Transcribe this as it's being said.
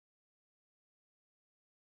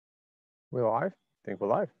We're live. I think we're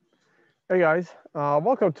live. Hey guys,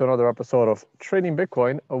 welcome to another episode of Trading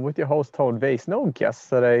Bitcoin with your host Tone Vase. No guests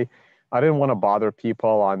today. I didn't want to bother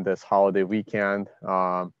people on this holiday weekend.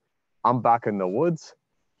 I'm back in the woods.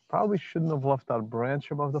 Probably shouldn't have left that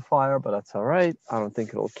branch above the fire, but that's all right. I don't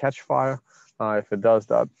think it'll catch fire. If it does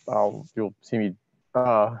that, you'll see me.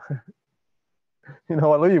 You know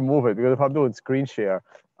what? Let me move it because if I'm doing screen share,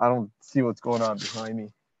 I don't see what's going on behind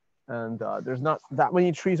me. And there's not that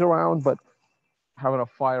many trees around, but having a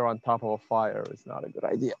fire on top of a fire is not a good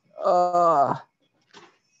idea.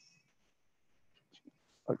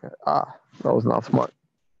 Okay. That was not smart.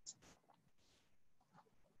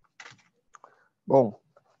 Boom.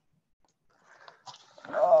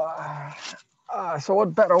 So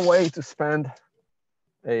what better way to spend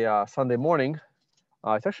a Sunday morning?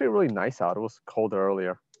 It's actually really nice out. It was colder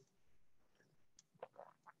earlier.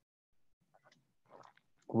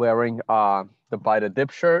 Wearing the Buy the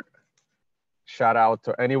Dip shirt. Shout out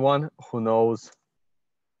to anyone who knows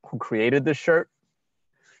who created this shirt.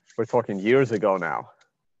 We're talking years ago now.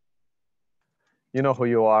 You know who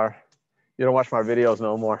you are. You don't watch my videos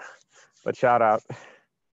no more, but shout out.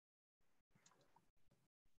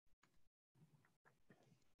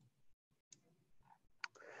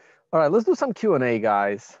 All right, let's do some Q&A,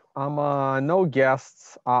 guys. No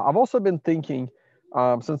guests. I've also been thinking,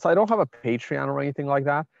 since I don't have a Patreon or anything like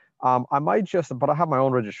that, I might just, but I have my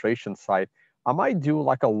own registration site. I might do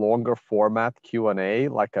like a longer format Q&A,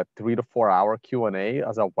 like a 3 to 4 hour Q&A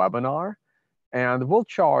as a webinar. And we'll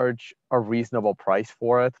charge a reasonable price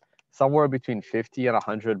for it, somewhere between 50 and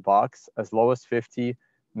 $100, as low as 50,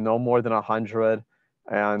 no more than 100.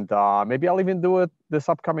 And maybe I'll even do it this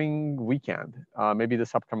upcoming weekend, maybe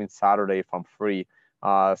this upcoming Saturday if I'm free.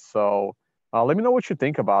 So let me know what you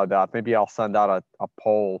think about that. Maybe I'll send out a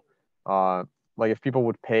poll, like if people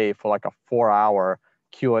would pay for like a 4-hour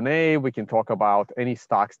Q&A. We can talk about any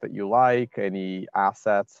stocks that you like, any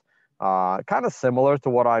assets. Kind of similar to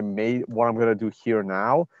what I'm going to do here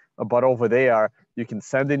now, but over there you can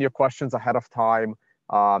send in your questions ahead of time.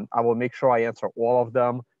 I will make sure I answer all of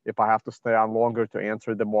them. If I have to stay on longer to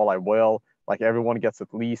answer them all, I will. Like everyone gets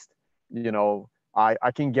at least,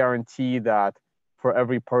 I can guarantee that for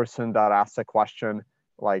every person that asks a question,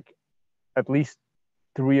 like at least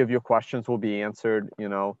 3 of your questions will be answered,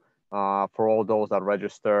 for all those that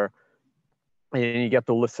register. And you get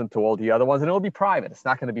to listen to all the other ones, and it'll be private. It's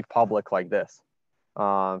not going to be public like this.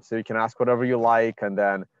 So you can ask whatever you like, and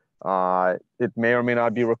then it may or may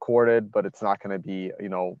not be recorded, but it's not going to be,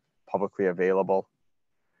 publicly available.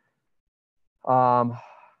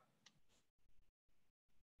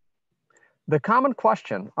 The common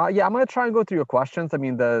question. Yeah, I'm going to try and go through your questions. I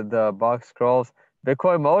mean, the Buck scrolls.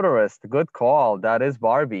 Bitcoin motorist, good call. That is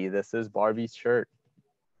Barbie. This is Barbie's shirt.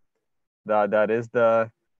 That is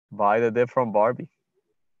the Buy the Dip from Barbie.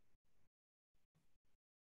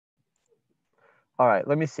 All right,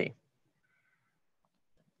 let me see.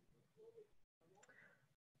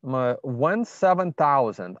 When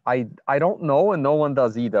 7,000, I don't know, and no one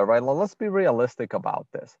does either, right? Let's be realistic about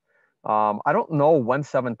this. I don't know when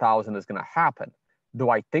 7,000 is going to happen.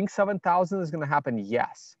 Do I think 7,000 is going to happen?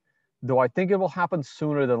 Yes. Do I think it will happen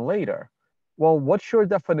sooner than later? Well, what's your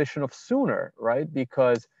definition of sooner, right?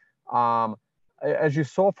 Because as you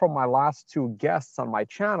saw from my last 2 guests on my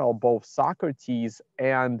channel, both Socrates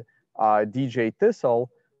and DJ Thistle,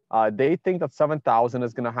 they think that 7,000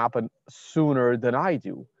 is going to happen sooner than I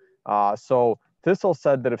do. So Thistle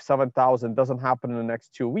said that if 7,000 doesn't happen in the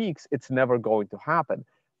next 2 weeks, it's never going to happen.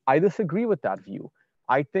 I disagree with that view.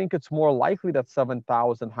 I think it's more likely that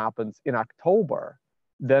 7,000 happens in October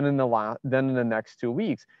than in the next 2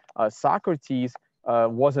 weeks. Socrates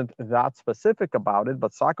wasn't that specific about it,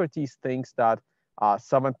 but Socrates thinks that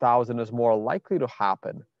 7,000 is more likely to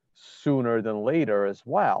happen sooner than later as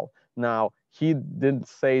well. Now, he didn't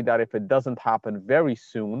say that if it doesn't happen very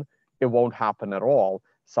soon, it won't happen at all.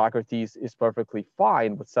 Socrates is perfectly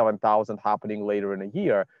fine with 7,000 happening later in a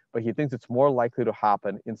year, but he thinks it's more likely to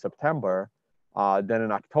happen in September than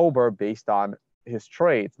in October based on his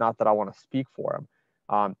trades. Not that I want to speak for him.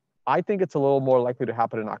 I think it's a little more likely to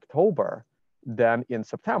happen in October than in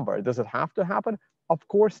September. Does it have to happen? Of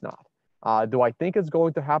course not. Do I think it's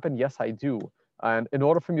going to happen? Yes, I do. And in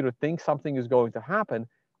order for me to think something is going to happen,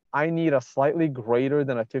 I need a slightly greater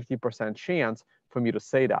than a 50% chance for me to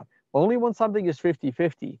say that. Only when something is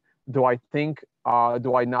 50-50 do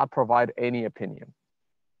I not provide any opinion.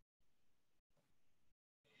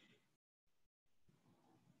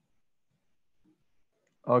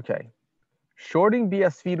 Okay. Shorting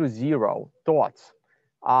BSV to 0, thoughts?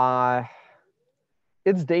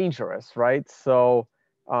 It's dangerous, right? So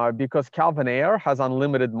because Calvin Ayre has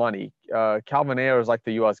unlimited money. Calvin Ayre is like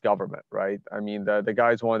the U.S. government, right? I mean, the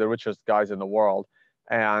guy's one of the richest guys in the world,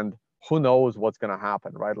 and who knows what's going to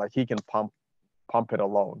happen, right? Like he can pump it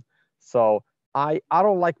alone. So I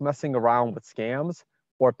don't like messing around with scams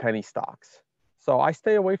or penny stocks. So I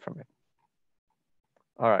stay away from it.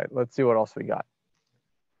 All right, let's see what else we got.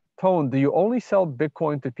 Tone, do you only sell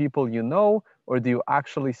Bitcoin to people you know, or do you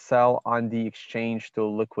actually sell on the exchange to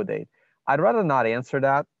liquidate? I'd rather not answer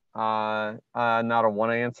that. Not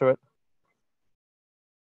want to answer it.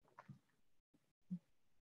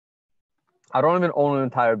 I don't even own an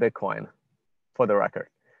entire Bitcoin, for the record.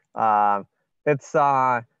 It's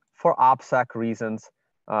for OPSEC reasons.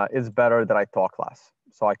 It's better that I talk less,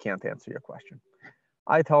 so I can't answer your question.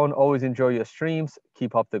 Tone, always enjoy your streams.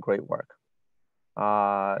 Keep up the great work.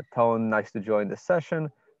 Tone, nice to join this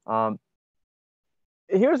session.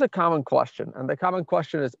 Here's a common question, and the common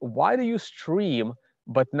question is, why do you stream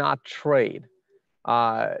but not trade?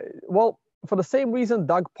 Well, for the same reason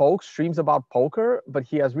Doug Polk streams about poker, but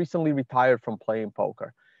he has recently retired from playing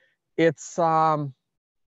poker. It's I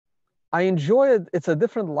enjoy it. It's a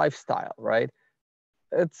different lifestyle, right?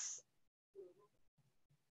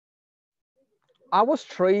 I was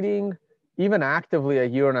trading even actively a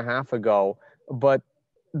year and a half ago, but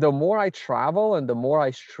the more I travel and the more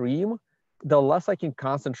I stream, the less I can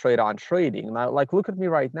concentrate on trading. Now, like, look at me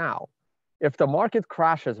right now. If the market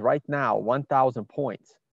crashes right now, 1,000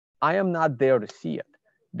 points, I am not there to see it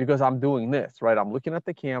because I'm doing this, right? I'm looking at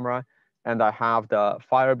the camera and I have the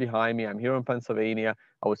fire behind me. I'm here in Pennsylvania.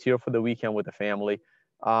 I was here for the weekend with the family.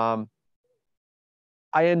 I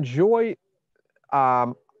enjoy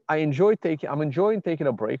I'm enjoying taking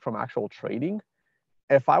a break from actual trading.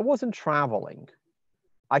 If I wasn't traveling,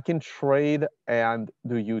 I can trade and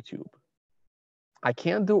do YouTube. I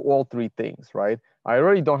can't do all three things, right? I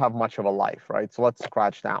already don't have much of a life, right? So let's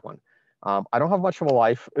scratch that one. I don't have much of a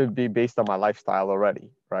life based on my lifestyle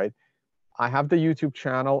already, right? I have the YouTube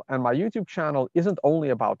channel, and my YouTube channel isn't only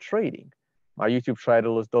about trading. My YouTube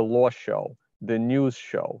channel is the law show, the news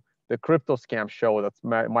show, the crypto scam show that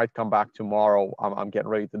might come back tomorrow. I'm getting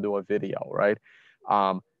ready to do a video, right?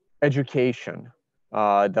 Education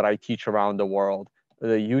that I teach around the world.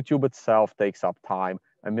 The YouTube itself takes up time.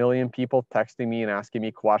 1 million people texting me and asking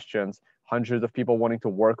me questions, hundreds of people wanting to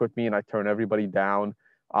work with me, and I turn everybody down.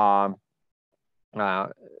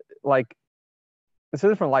 Like, it's a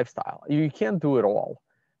different lifestyle. You can't do it all.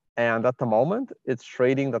 And at the moment, it's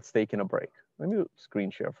trading that's taking a break. Let me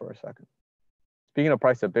screen share for a second. Speaking of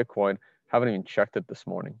price of Bitcoin, haven't even checked it this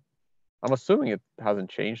morning. I'm assuming it hasn't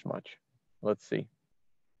changed much. Let's see.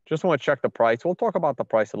 Just want to check the price. We'll talk about the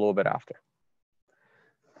price a little bit after.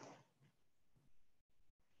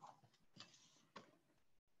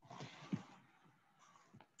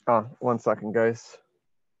 One second, guys.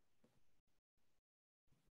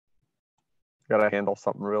 Gotta handle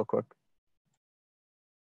something real quick.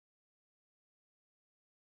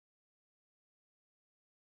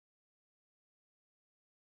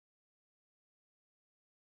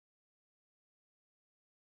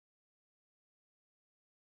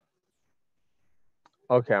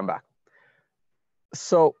 Okay, I'm back.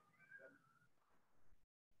 So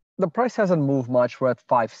the price hasn't moved much. We're at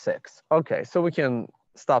 5.6. Okay, so we can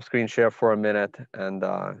stop screen share for a minute and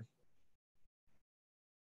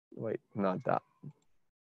wait, not that.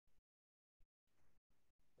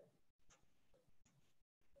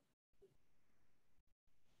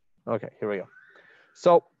 Okay, here we go.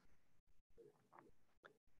 So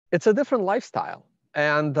it's a different lifestyle,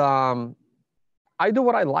 and I do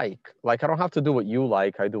what I like. Like, I don't have to do what you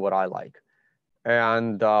like. I do what I like.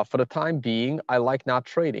 And for the time being, I like not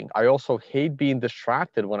trading. I also hate being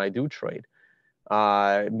distracted when I do trade.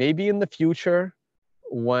 Maybe in the future,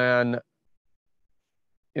 when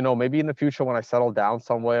I settle down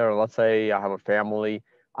somewhere, or let's say I have a family,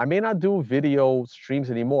 I may not do video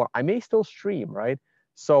streams anymore. I may still stream, right?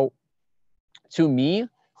 So to me,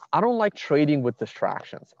 I don't like trading with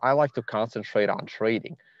distractions. I like to concentrate on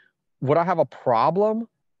trading. Would I have a problem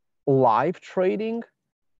live trading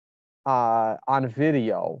on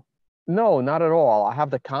video? No, not at all. I have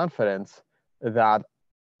the confidence that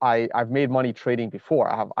I've made money trading before.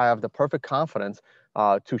 I have the perfect confidence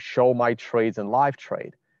to show my trades in live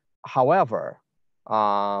trade. However,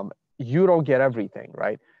 you don't get everything,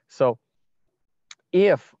 right? So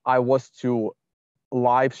if I was to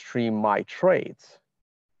live stream my trades,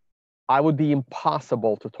 I would be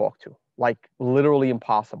impossible to talk to, like literally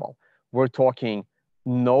impossible. We're talking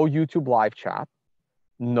no YouTube live chat,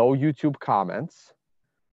 no YouTube comments,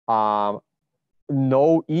 no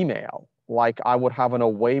email. Like, I would have an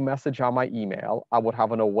away message on my email. I would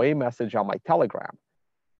have an away message on my Telegram.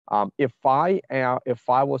 If I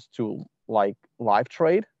was to like live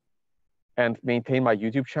trade and maintain my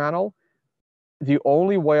YouTube channel, the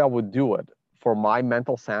only way I would do it for my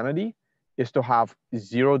mental sanity is to have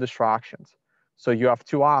zero distractions. So you have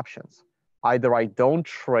two options. Either I don't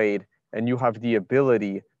trade and you have the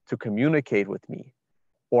ability to communicate with me,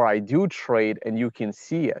 or I do trade and you can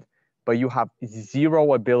see it, but you have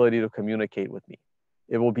zero ability to communicate with me.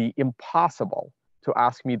 It will be impossible to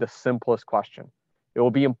ask me the simplest question. It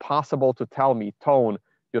will be impossible to tell me, Tone,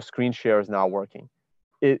 your screen share is not working.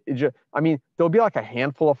 I mean, there'll be like a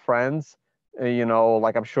handful of friends,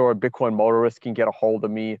 like I'm sure Bitcoin motorists can get a hold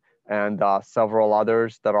of me and several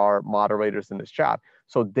others that are moderators in this chat.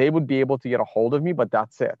 So they would be able to get a hold of me, but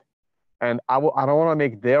that's it. And I don't want to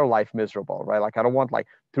make their life miserable, right? Like I don't want like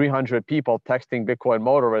 300 people texting Bitcoin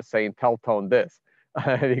motorists saying, tell Tone this,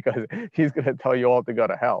 because he's going to tell you all to go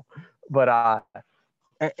to hell. But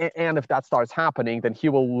and if that starts happening, then he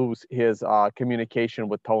will lose his communication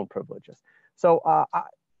with Tone privileges. So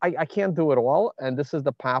I can't do it all, and this is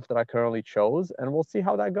the path that I currently chose, and we'll see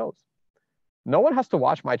how that goes. No one has to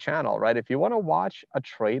watch my channel, right? If you want to watch a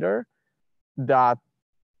trader that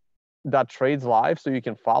trades live so you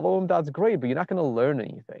can follow him, that's great, but you're not going to learn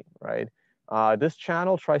anything, right? This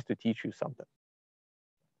channel tries to teach you something.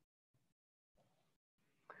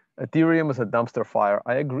 Ethereum is a dumpster fire.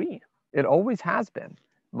 I agree. It always has been.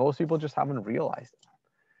 Most people just haven't realized it.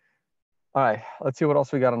 All right, let's see what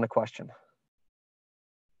else we got on the question.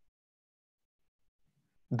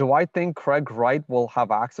 Do I think Craig Wright will have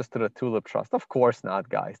access to the Tulip Trust? Of course not,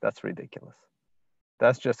 guys. That's ridiculous.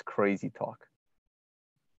 That's just crazy talk.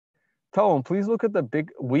 Tone, please look at the big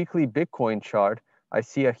weekly Bitcoin chart. I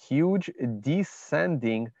see a huge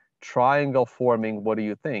descending triangle forming. What do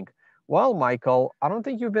you think? Well, Michael, I don't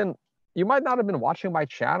think you might not have been watching my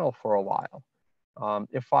channel for a while.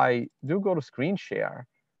 If I do go to screen share,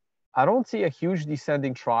 I don't see a huge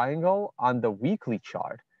descending triangle on the weekly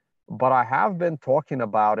chart, but I have been talking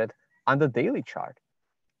about it on the daily chart.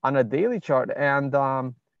 On a daily chart, and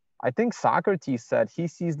I think Socrates said he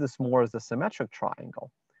sees this more as a symmetric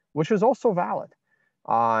triangle, which is also valid.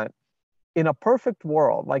 In a perfect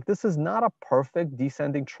world, like this is not a perfect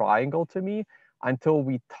descending triangle to me until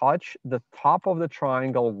we touch the top of the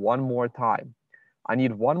triangle one more time. I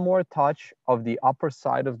need one more touch of the upper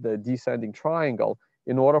side of the descending triangle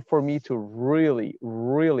in order for me to really,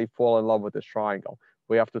 really fall in love with this triangle.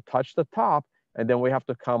 We have to touch the top, and then we have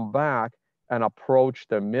to come back and approach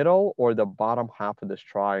the middle or the bottom half of this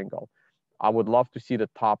triangle. I would love to see the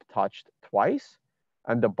top touched twice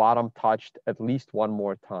and the bottom touched at least one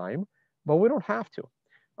more time, but we don't have to.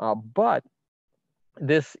 But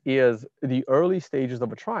this is the early stages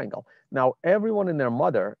of a triangle. Now, everyone and their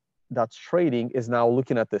mother that's trading is now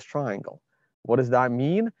looking at this triangle. What does that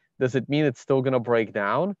mean? Does it mean it's still going to break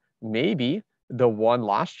down? Maybe. The one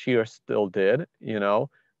last year still did.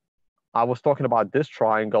 I was talking about this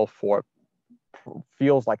triangle for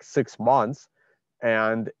feels like 6 months,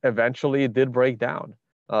 and eventually it did break down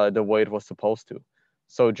the way it was supposed to.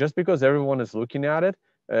 So just because everyone is looking at it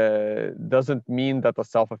doesn't mean that the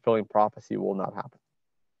self-fulfilling prophecy will not happen.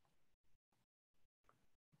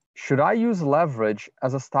 Should I use leverage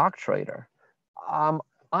as a stock trader?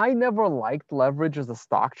 I never liked leverage as a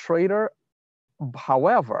stock trader.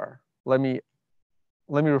 However, let me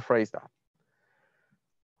rephrase that.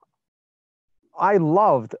 I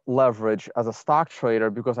loved leverage as a stock trader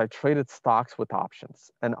because I traded stocks with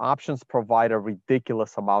options, and options provide a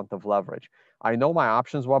ridiculous amount of leverage. I know my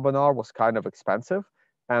options webinar was kind of expensive,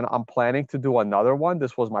 and I'm planning to do another one.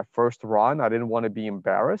 This was my first run. I didn't want to be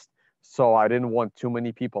embarrassed, so I didn't want too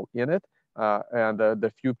many people in it. And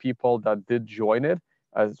the few people that did join it,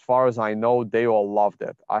 as far as I know, they all loved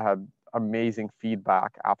it. I had amazing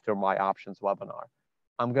feedback after my options webinar.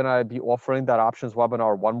 I'm going to be offering that options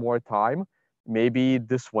webinar one more time, maybe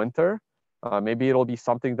this winter. Maybe it'll be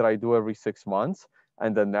something that I do every 6 months.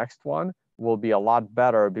 And the next one will be a lot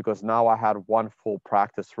better because now I had one full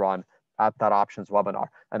practice run at that options webinar.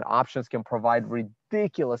 And options can provide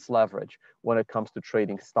ridiculous leverage when it comes to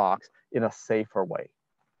trading stocks in a safer way.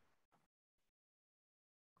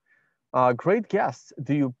 Great guests.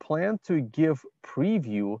 Do you plan to give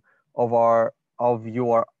preview of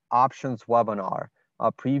your options webinar?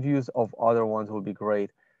 Previews of other ones would be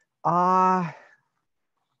great. I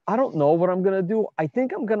don't know what I'm gonna do. I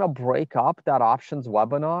think I'm gonna break up that options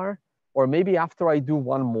webinar, or maybe after I do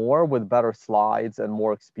one more with better slides and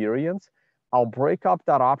more experience, I'll break up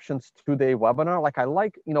that options 2-day webinar. Like I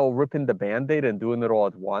like, ripping the Band-Aid and doing it all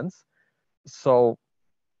at once. So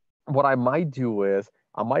what I might do is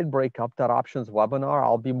I might break up that options webinar.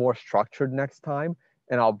 I'll be more structured next time,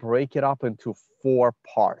 and I'll break it up into 4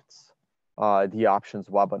 parts, the options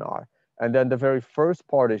webinar. And then the very first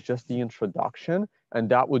part is just the introduction, and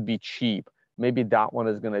that would be cheap. Maybe that one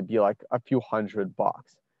is going to be like a few $100.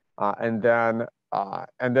 And then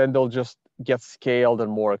they'll just get scaled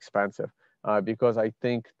and more expensive, because I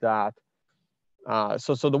think that,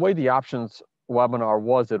 so the way the options webinar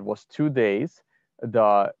was, it was 2 days.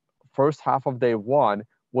 The first half of day 1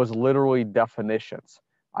 was literally definitions.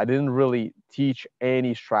 I didn't really teach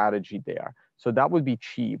any strategy there. So that would be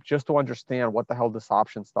cheap, just to understand what the hell this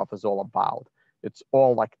option stuff is all about. It's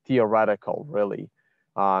all like theoretical, really.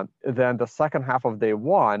 Then the second half of day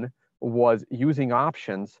 1 was using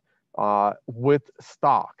options with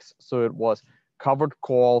stocks. So it was covered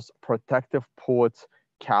calls, protective puts,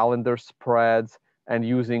 calendar spreads, and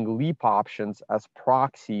using leap options as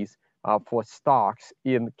proxies for stocks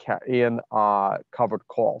in covered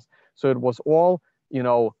calls. So it was all, you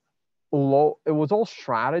know, it was all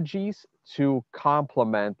strategies to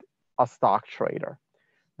complement a stock trader.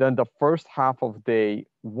 Then the first half of day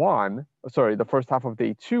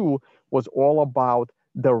 2 was all about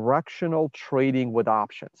directional trading with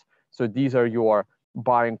options. So these are your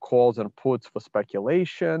buying calls and puts for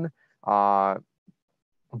speculation,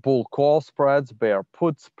 bull call spreads, bear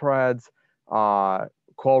put spreads,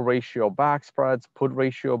 call ratio back spreads, put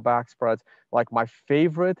ratio back spreads, like my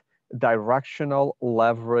favorite directional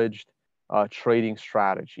leveraged trading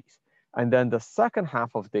strategies. And then the second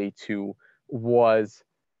half of day 2 was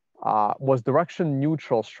direction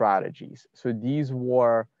neutral strategies. So these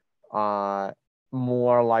were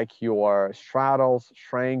more like your straddles,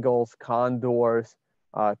 strangles, condors,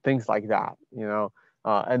 things like that, you know.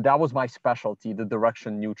 And that was my specialty, the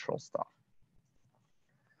direction neutral stuff.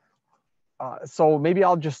 So maybe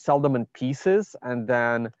I'll just sell them in pieces, and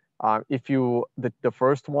then if you, the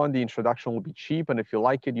first one, the introduction will be cheap, and if you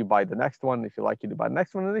like it, you buy the next one. If you like it, you buy the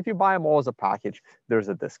next one, and if you buy them all as a package, there's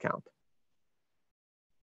a discount.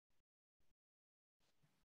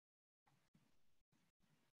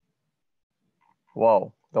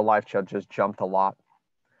 Whoa, the live chat just jumped a lot.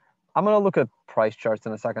 I'm gonna look at price charts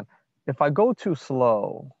in a second. If I go too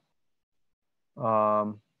slow,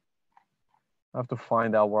 I have to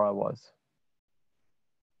find out where I was.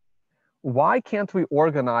 Why can't we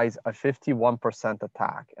organize a 51%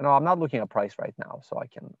 attack? And I'm not looking at price right now, so I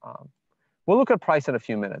can, we'll look at price in a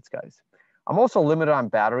few minutes, guys. I'm also limited on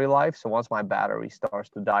battery life, so once my battery starts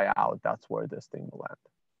to die out, that's where this thing will end.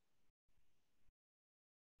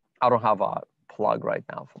 I don't have a plug right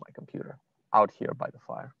now for my computer out here by the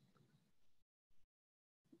fire.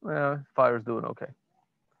 Yeah, fire's doing okay.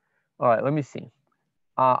 All right, let me see.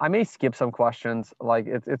 I may skip some questions. Like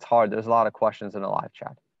it's hard. There's a lot of questions in the live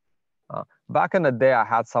chat. Back in the day, I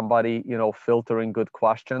had somebody, you know, filtering good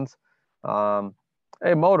questions.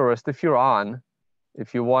 Hey, motorist, if you're on,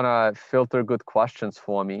 if you want to filter good questions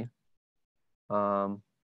for me,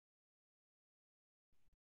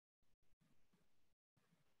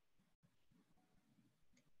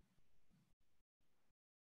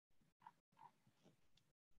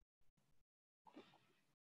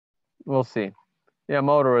 we'll see. Yeah,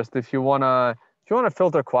 motorist, if you wanna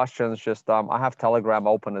filter questions, just I have Telegram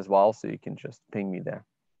open as well, so you can just ping me there.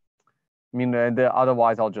 I mean,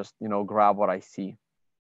 otherwise I'll just, you know, grab what I see.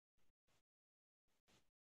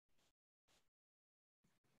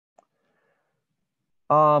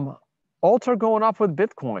 Alts are going up with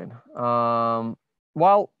Bitcoin.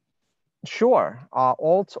 Well, sure,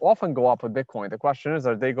 alts often go up with Bitcoin. The question is,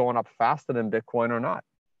 are they going up faster than Bitcoin or not?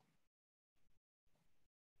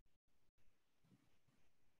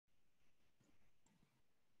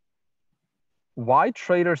 Why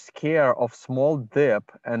traders care of small dip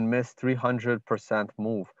and miss 300%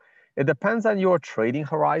 move? It depends on your trading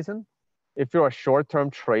horizon. If you're a short-term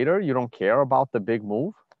trader, you don't care about the big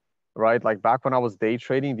move, right? Like back when I was day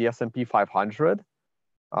trading the S&P 500,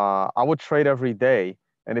 I would trade every day.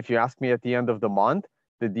 And if you ask me at the end of the month,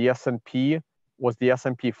 was the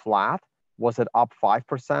S&P flat? Was it up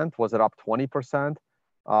 5%? Was it up 20%?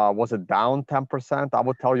 Was it down 10%? I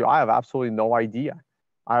would tell you, I have absolutely no idea.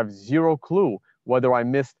 I have zero clue whether I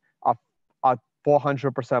missed a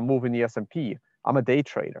 400% move in the S&P. I'm a day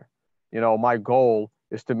trader. You know, my goal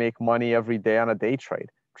is to make money every day on a day trade.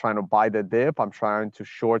 I'm trying to buy the dip. I'm trying to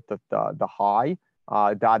short the high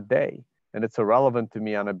that day. And it's irrelevant to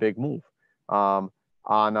me on a big move.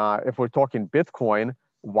 If we're talking Bitcoin,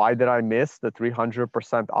 why did I miss the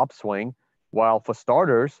 300% upswing? Well, for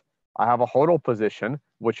starters, I have a HODL position,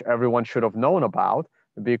 which everyone should have known about,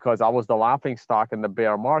 because I was the laughing stock in the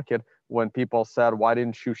bear market when people said, why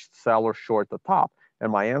didn't you sell or short the top?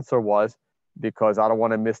 And my answer was, because I don't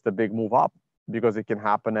want to miss the big move up, because it can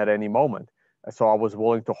happen at any moment. So I was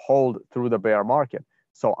willing to hold through the bear market.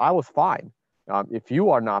 So I was fine. If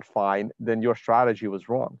you are not fine, then your strategy was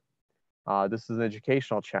wrong. This is an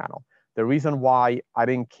educational channel. The reason why I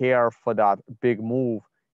didn't care for that big move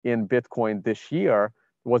in Bitcoin this year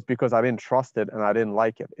was because I didn't trust it and I didn't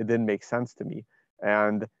like it. It didn't make sense to me.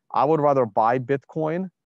 And I would rather buy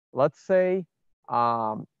Bitcoin. Let's say,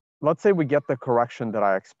 we get the correction that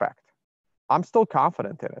I expect. I'm still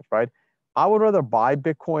confident in it, right? I would rather buy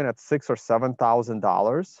Bitcoin at $6,000 or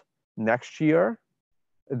 $7,000 next year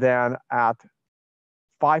than at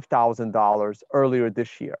 $5,000 earlier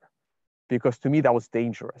this year, because to me that was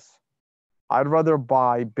dangerous. I'd rather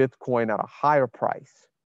buy Bitcoin at a higher price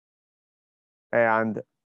and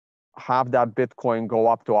have that Bitcoin go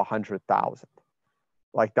up to 100,000.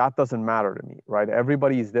 Like, that doesn't matter to me, right?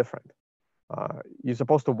 Everybody is different. You're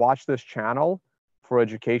supposed to watch this channel for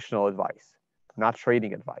educational advice, not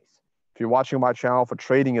trading advice. If you're watching my channel for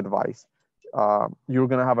trading advice, you're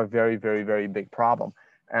going to have a very, very, very big problem.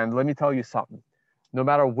 And let me tell you something. No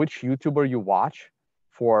matter which YouTuber you watch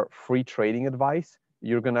for free trading advice,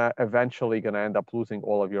 you're eventually going to end up losing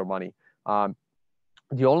all of your money.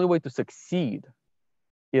 The only way to succeed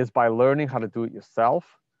is by learning how to do it yourself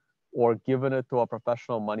or giving it to a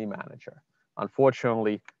professional money manager.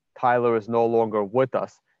 Unfortunately, Tyler is no longer with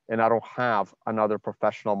us, and I don't have another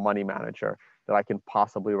professional money manager that I can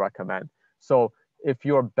possibly recommend. So if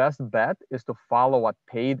your best bet is to follow a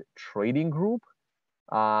paid trading group,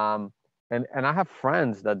 and I have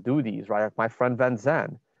friends that do these, right? Like my friend Van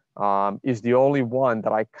Zen is the only one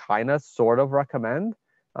that I kind of sort of recommend.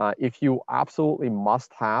 If you absolutely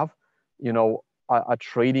must have, a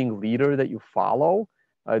trading leader that you follow,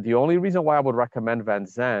 the only reason why I would recommend Van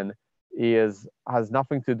Zen has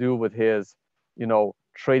nothing to do with his,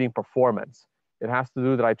 trading performance. It has to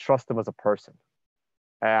do that I trust him as a person,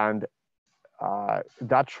 and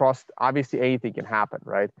that trust, obviously, anything can happen,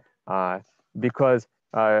 right? Because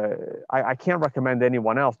I can't recommend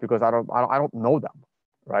anyone else because I don't know them,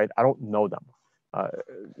 right? I don't know them.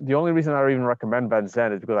 The only reason I don't even recommend Van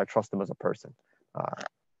Zen is because I trust him as a person.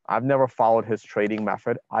 I've never followed his trading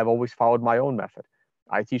method. I've always followed my own method.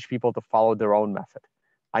 I teach people to follow their own method.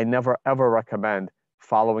 I never ever recommend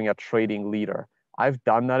following a trading leader. I've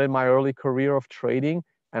done that in my early career of trading,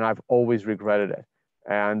 and I've always regretted it.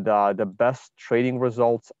 And the best trading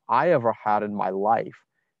results I ever had in my life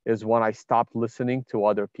is when I stopped listening to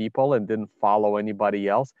other people and didn't follow anybody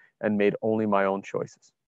else and made only my own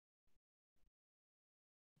choices.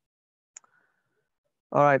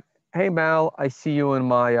 All right. Hey, Mel, I see you in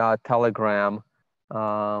my Telegram.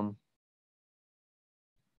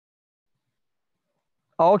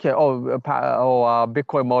 Okay.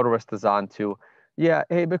 Bitcoin Motorist is on too. Yeah.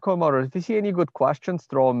 Hey, Bitcoin Motorist, if you see any good questions,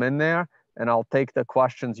 throw them in there, and I'll take the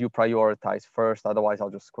questions you prioritize first. Otherwise, I'll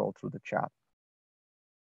just scroll through the chat.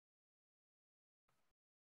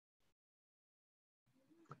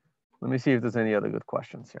 Let me see if there's any other good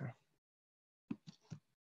questions here.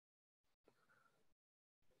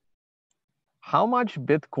 How much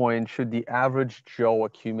Bitcoin should the average Joe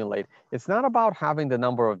accumulate? It's not about having the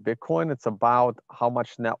number of Bitcoin. It's about how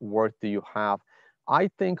much net worth do you have. I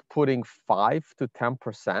think putting 5 to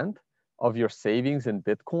 10% of your savings in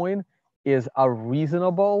Bitcoin is a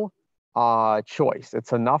reasonable choice.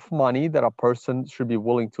 It's enough money that a person should be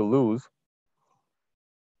willing to lose.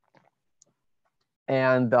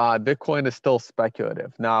 And Bitcoin is still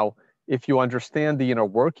speculative. Now, if you understand the inner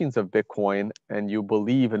workings of Bitcoin and you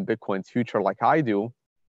believe in Bitcoin's future like I do,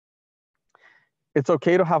 it's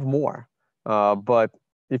okay to have more. But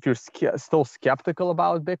if you're still skeptical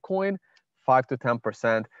about Bitcoin, 5 to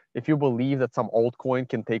 10%. If you believe that some altcoin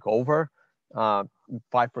can take over,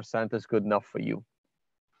 5% is good enough for you.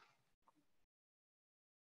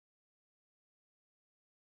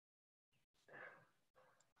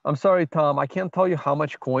 I'm sorry, Tom. I can't tell you how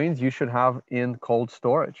much coins you should have in cold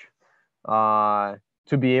storage to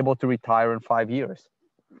be able to retire in 5 years.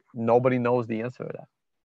 Nobody knows the answer to that.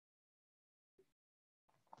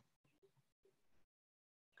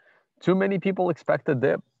 Too many people expect a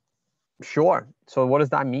dip. Sure. So what does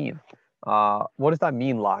that mean? What does that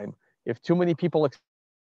mean, Lime? If too many people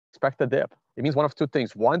expect a dip, it means one of two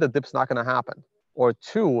things. One, the dip's not going to happen. Or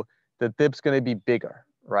two, the dip's going to be bigger,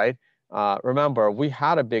 right? Remember, we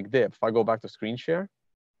had a big dip. If I go back to screen share,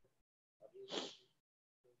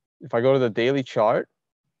 if I go to the daily chart,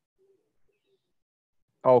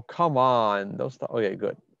 oh, come on. Okay,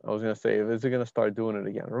 good. I was going to say, is it going to start doing it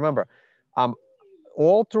again? Remember,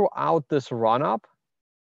 all throughout this run-up,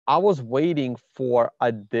 I was waiting for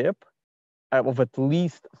a dip of at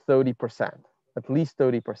least 30%, at least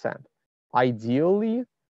 30%, ideally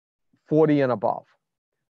 40 and above.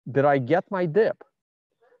 Did I get my dip?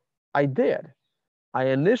 I did. I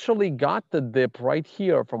initially got the dip right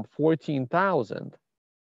here from 14,000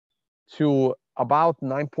 to about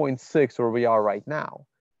 9.6 where we are right now.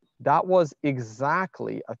 That was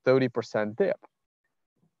exactly a 30% dip.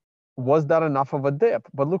 Was that enough of a dip?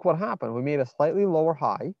 But look what happened. We made a slightly lower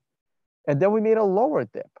high, and then we made a lower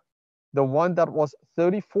dip, the one that was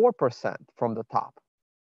 34% from the top.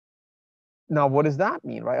 Now, what does that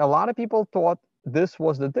mean, right? A lot of people thought this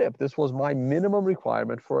was the dip. This was my minimum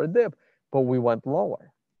requirement for a dip, but we went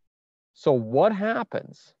lower. So what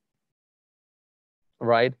happens,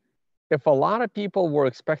 right? If a lot of people were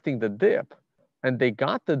expecting the dip and they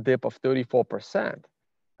got the dip of 34%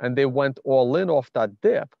 and they went all in off that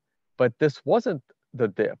dip, but this wasn't the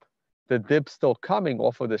dip's still coming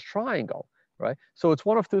off of this triangle, right? So it's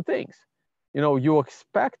one of two things. You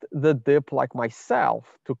expect the dip like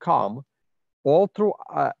myself to come all through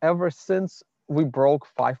ever since we broke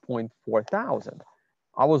 5.4 thousand.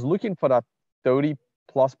 I was looking for that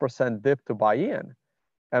 30+% dip to buy in.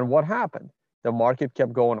 And what happened? The market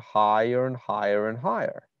kept going higher and higher and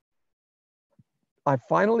higher. I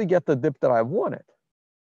finally get the dip that I wanted.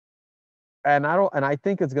 And I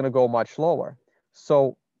think it's going to go much lower.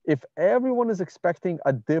 So if everyone is expecting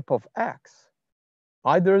a dip of X,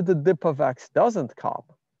 either the dip of X doesn't come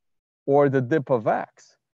or the dip of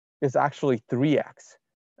X is actually 3X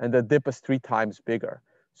and the dip is 3 times bigger.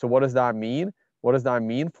 So what does that mean? What does that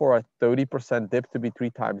mean for a 30% dip to be 3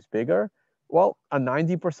 times bigger? Well, a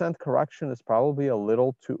 90% correction is probably a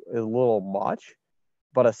little much,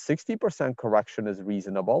 but a 60% correction is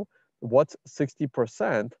reasonable. What's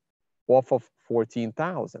 60% off of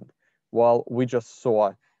 14,000? Well, we just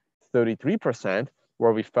saw 33%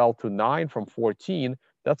 where we fell to 9 from 14.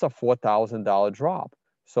 That's a $4,000 drop.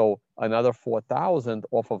 So another 4,000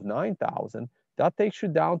 off of 9,000, that takes you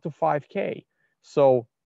down to 5K. So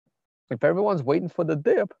if everyone's waiting for the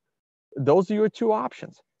dip, those are your two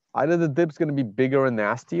options. Either the dip's going to be bigger and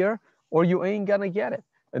nastier, or you ain't going to get it.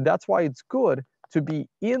 And that's why it's good to be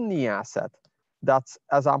in the asset that's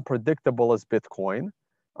as unpredictable as Bitcoin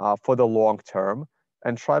for the long term,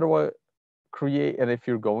 and try to create, and if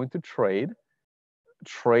you're going to trade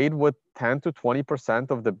with 10 to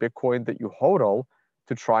 20% of the Bitcoin that you hodl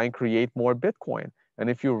to try and create more Bitcoin. And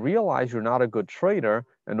if you realize you're not a good trader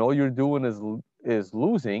and all you're doing is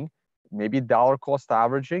losing, maybe dollar cost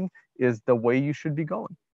averaging is the way you should be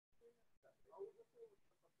going.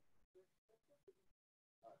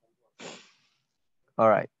 All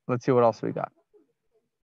right, let's see what else we got.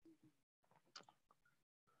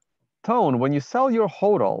 Tone, when you sell your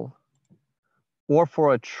hodl or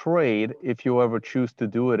for a trade, if you ever choose to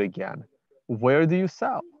do it again, where do you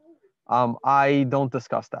sell? I don't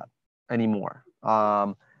discuss that anymore.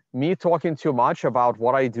 Me talking too much about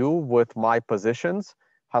what I do with my positions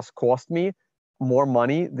has cost me more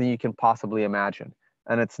money than you can possibly imagine.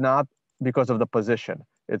 And it's not because of the position.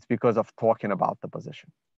 It's because of talking about the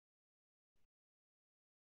position.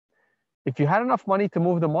 If you had enough money to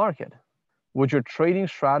move the market, would your trading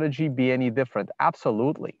strategy be any different?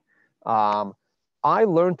 Absolutely. I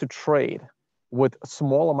learned to trade with a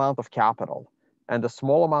small amount of capital, and the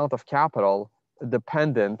small amount of capital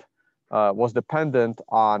was dependent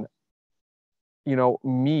on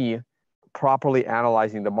me properly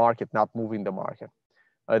analyzing the market, not moving the market.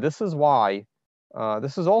 This is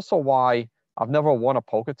also why I've never won a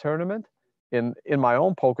poker tournament. In my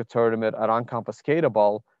own poker tournament at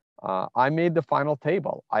Unconfiscatable, I made the final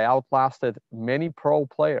table. I outlasted many pro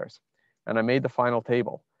players, and I made the final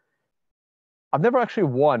table. I've never actually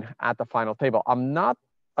won at the final table. I'm not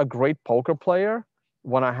a great poker player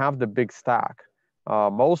when I have the big stack.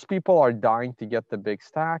 Most people are dying to get the big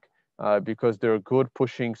stack because they're good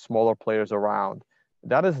pushing smaller players around.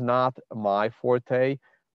 That is not my forte.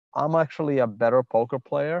 I'm actually a better poker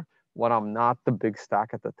player when I'm not the big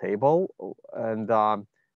stack at the table, and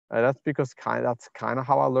that's because that's kind of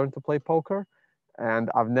how I learned to play poker. And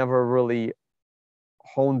I've never really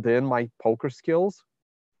honed in my poker skills,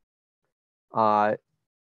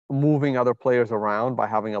 moving other players around by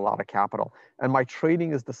having a lot of capital. And my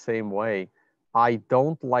trading is the same way. I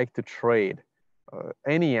don't like to trade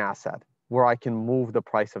any asset where I can move the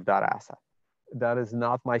price of that asset. That is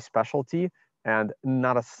not my specialty, and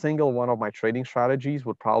not a single one of my trading strategies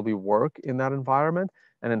would probably work in that environment.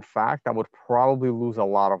 And in fact, I would probably lose a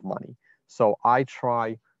lot of money. So I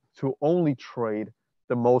try to only trade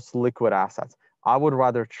the most liquid assets. I would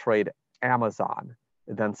rather trade Amazon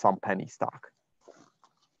than some penny stock.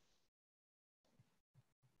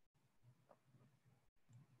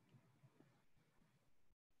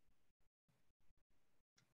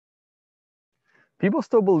 People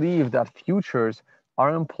still believe that futures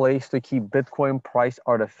are in place to keep Bitcoin price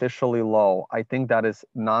artificially low. I think that is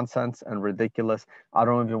nonsense and ridiculous. I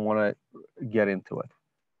don't even want to get into it.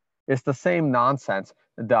 It's the same nonsense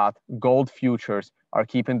that gold futures are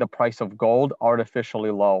keeping the price of gold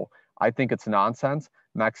artificially low. I think it's nonsense.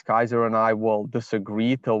 Max Kaiser and I will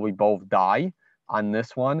disagree till we both die on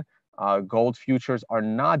this one. Gold futures are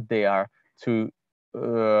not there to,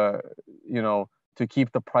 to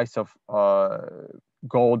keep the price of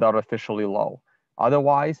gold artificially low.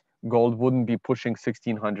 Otherwise, gold wouldn't be pushing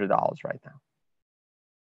 $1,600 right now.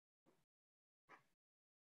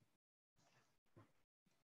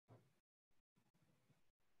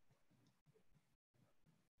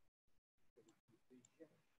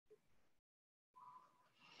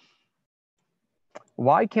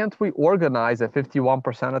 Why can't we organize a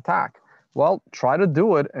 51% attack? Well, try to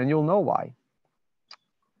do it and you'll know why.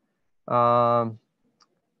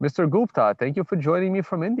 Mr. Gupta, thank you for joining me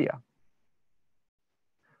from India.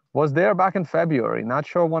 Was there back in February. Not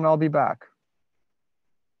sure when I'll be back.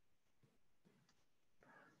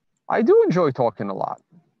 I do enjoy talking a lot.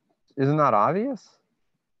 Isn't that obvious?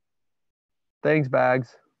 Thanks,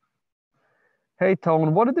 Bags. Hey,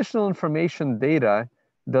 Tone, what additional information data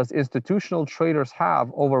does institutional traders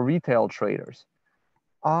have over retail traders?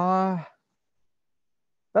 That's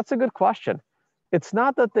a good question. It's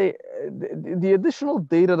not that the additional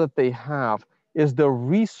data that they have is the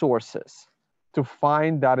resources to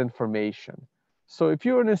find that information. So if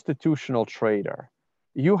you're an institutional trader,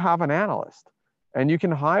 you have an analyst, and you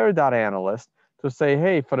can hire that analyst to say,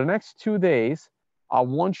 hey, for the next 2 days, I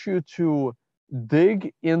want you to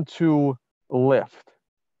dig into Lyft.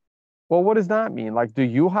 Well, what does that mean? Like, do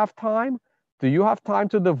you have time? Do you have time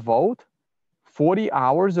to devote 40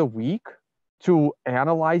 hours a week to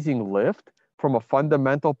analyzing Lyft from a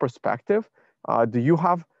fundamental perspective? Do you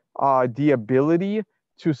have the ability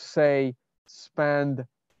to, say, spend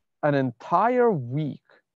an entire week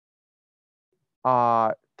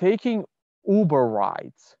taking Uber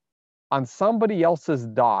rides on somebody else's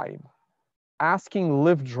dime, asking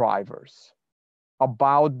Lyft drivers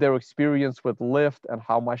about their experience with Lyft and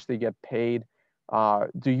how much they get paid?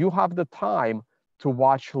 Do you have the time to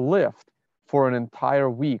watch Lyft for an entire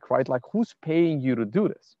week, right? Like, who's paying you to do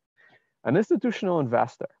this? An institutional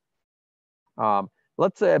investor,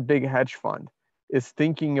 let's say a big hedge fund, is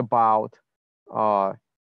thinking about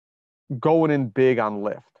going in big on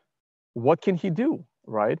Lyft. What can he do,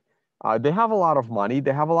 right? They have a lot of money,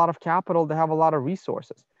 they have a lot of capital, they have a lot of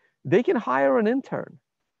resources. They can hire an intern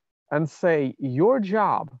and say, your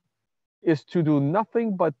job is to do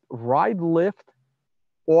nothing but ride Lyft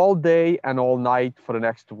all day and all night for the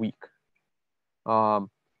next week. Go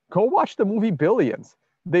watch the movie Billions.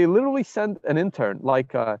 They literally send an intern,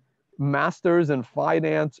 like a master's in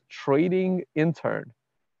finance trading intern,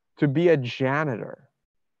 to be a janitor,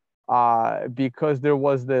 because there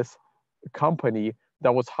was this company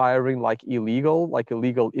that was hiring like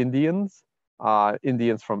illegal Indians,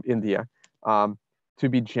 Indians from India, to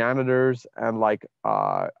be janitors and like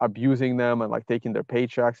abusing them and like taking their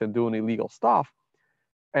paychecks and doing illegal stuff.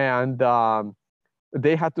 And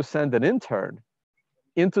they had to send an intern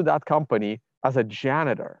into that company as a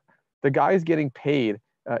janitor. The guy is getting paid.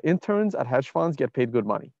 Interns at hedge funds get paid good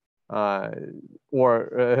money,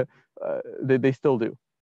 or they still do.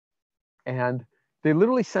 And they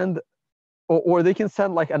literally send, or they can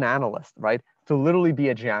send like an analyst, right, to literally be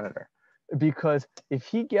a janitor. Because if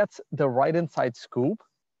he gets the right inside scoop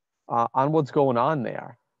on what's going on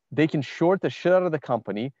there, they can short the shit out of the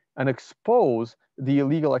company and expose the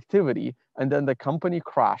illegal activity, and then the company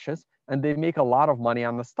crashes and they make a lot of money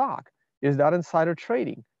on the stock. Is that insider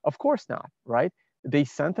trading? Of course not, right? They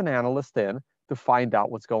sent an analyst in to find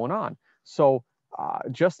out what's going on. So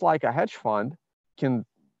just like a hedge fund can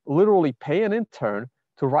literally pay an intern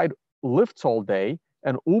to ride Lyfts all day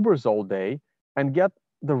and Ubers all day and get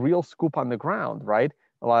the real scoop on the ground, right?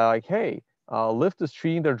 Like, hey, Lyft is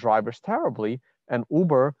treating their drivers terribly, and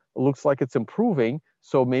Uber looks like it's improving,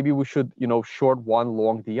 so maybe we should, short one,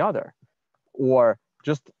 long the other. Or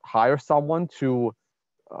just hire someone to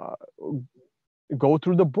go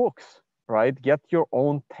through the books, right? Get your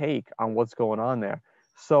own take on what's going on there.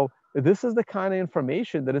 So this is the kind of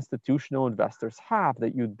information that institutional investors have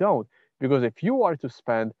that you don't. Because if you are to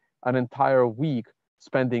spend an entire week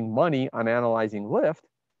spending money on analyzing Lyft,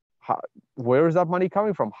 where is that money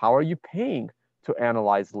coming from? How are you paying to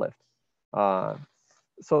analyze Lyft?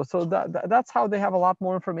 So that's how they have a lot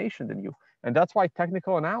more information than you. And that's why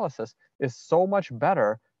technical analysis is so much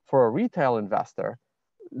better for a retail investor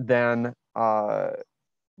than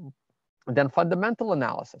fundamental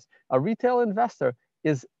analysis. A retail investor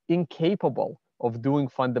is incapable of doing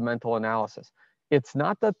fundamental analysis. It's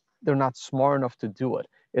not that they're not smart enough to do it.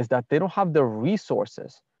 It's that they don't have the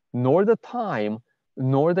resources, nor the time,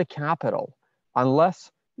 nor the capital,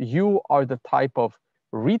 unless you are the type of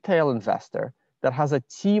retail investor that has a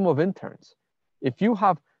team of interns. If you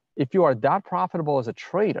are that profitable as a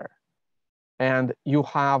trader and you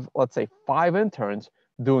have, let's say, 5 interns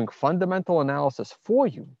doing fundamental analysis for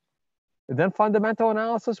you, then fundamental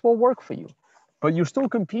analysis will work for you. But you're still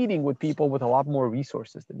competing with people with a lot more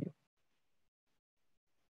resources than you.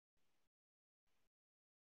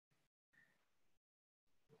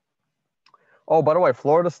 Oh, by the way,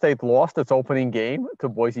 Florida State lost its opening game to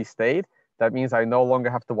Boise State. That means I no longer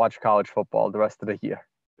have to watch college football the rest of the year.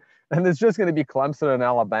 And it's just going to be Clemson and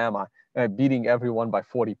Alabama beating everyone by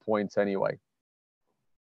 40 points anyway.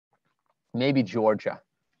 Maybe Georgia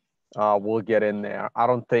will get in there. I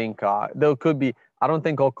don't think there could be. I don't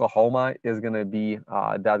think Oklahoma is going to be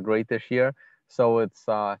that great this year. So it's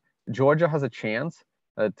Georgia has a chance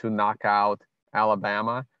to knock out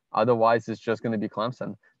Alabama. Otherwise, it's just going to be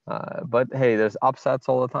Clemson. But hey, there's upsets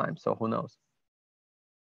all the time. So who knows?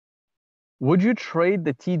 Would you trade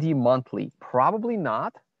the TD monthly? Probably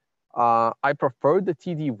not. I prefer the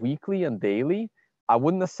TD weekly and daily. I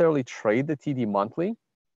wouldn't necessarily trade the TD monthly,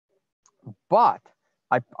 but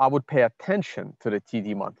I would pay attention to the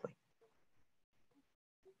TD monthly.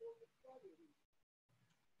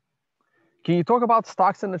 Can you talk about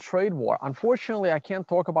stocks in the trade war? Unfortunately, I can't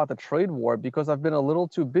talk about the trade war because I've been a little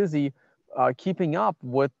too busy keeping up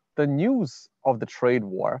with the news of the trade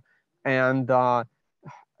war. And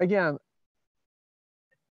again,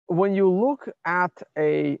 when you look at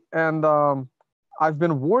I've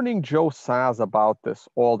been warning Joe Saz about this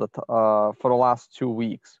for the last 2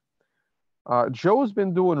 weeks. Joe's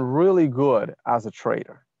been doing really good as a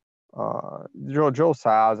trader. Joe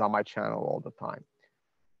Saz on my channel all the time.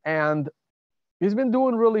 And he's been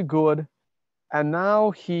doing really good. And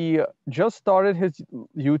now he just started his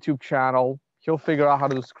YouTube channel. He'll figure out how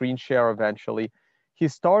to do screen share eventually. He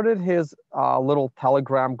started his little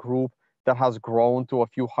Telegram group that has grown to a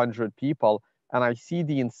few hundred people. And I see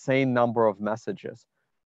the insane number of messages.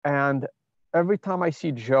 And every time I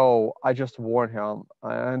see Joe, I just warn him.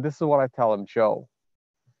 And this is what I tell him, Joe,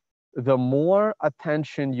 the more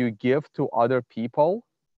attention you give to other people,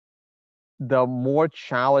 the more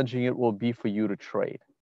challenging it will be for you to trade.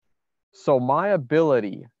 So my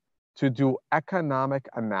ability to do economic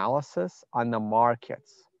analysis on the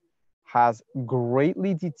markets has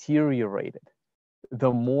greatly deteriorated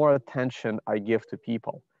the more attention I give to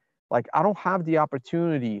people. Like, I don't have the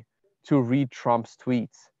opportunity to read Trump's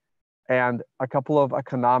tweets and a couple of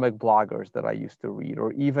economic bloggers that I used to read,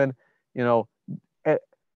 or even,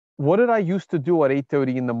 what did I used to do at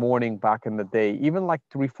 8:30 in the morning back in the day, even like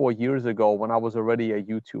 3-4 years ago when I was already a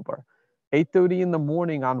YouTuber. 8:30 in the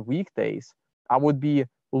morning on weekdays, I would be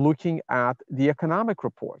looking at the economic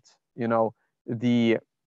reports, the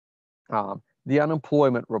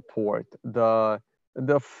unemployment report, the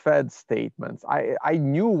Fed statements. I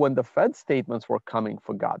knew when the Fed statements were coming,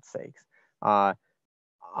 for God's sakes. I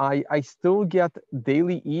still get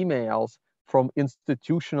daily emails from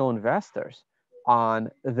institutional investors on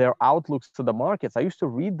their outlooks to the markets. I used to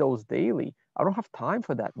read those daily. I don't have time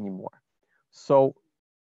for that anymore. So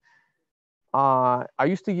I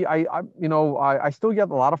still get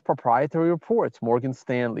a lot of proprietary reports, Morgan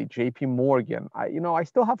Stanley, JP Morgan. I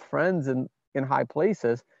still have friends in high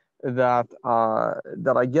places that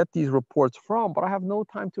I get these reports from, but I have no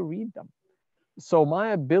time to read them. So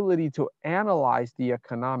my ability to analyze the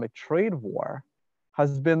economic trade war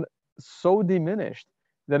has been so diminished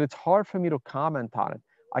that it's hard for me to comment on it.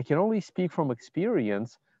 I can only speak from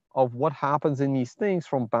experience of what happens in these things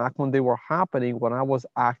from back when they were happening, when I was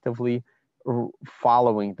actively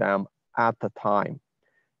following them at the time.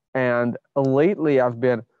 And lately, I've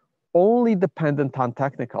been only dependent on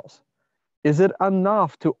technicals. Is it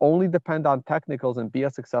enough to only depend on technicals and be a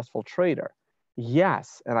successful trader?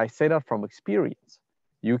 Yes, and I say that from experience.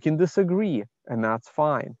 You can disagree, and that's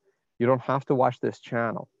fine. You don't have to watch this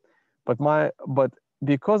channel. But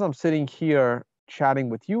because I'm sitting here chatting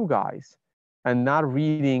with you guys and not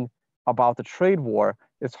reading about the trade war,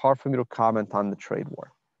 it's hard for me to comment on the trade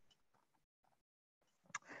war.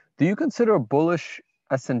 Do you consider bullish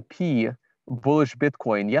S&P bullish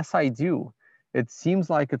Bitcoin? Yes, I do. It seems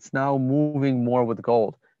like it's now moving more with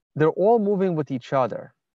gold. They're all moving with each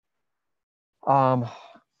other.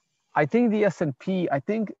 I think the S&P,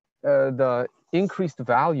 the increased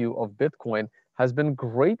value of Bitcoin has been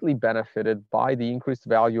greatly benefited by the increased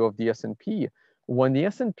value of the S&P. When the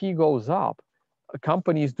S&P goes up,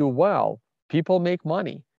 companies do well, people make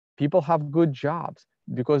money, people have good jobs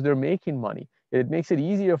because they're making money. It makes it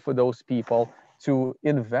easier for those people to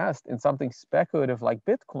invest in something speculative like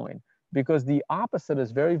Bitcoin, because the opposite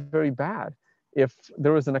is very, very bad. If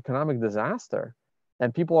there is an economic disaster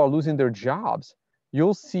and people are losing their jobs,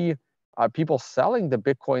 you'll see people selling the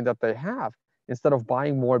Bitcoin that they have instead of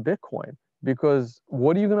buying more Bitcoin. Because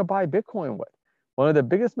what are you going to buy Bitcoin with? One of the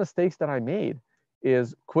biggest mistakes that I made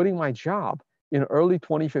is quitting my job in early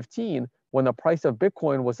 2015 when the price of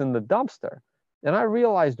Bitcoin was in the dumpster. And I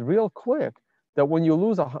realized real quick that when you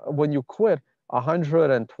quit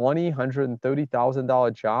 $120,000,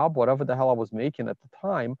 $130,000 job, whatever the hell I was making at the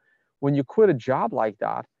time, when you quit a job like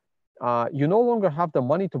that, you no longer have the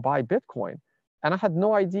money to buy Bitcoin. And I had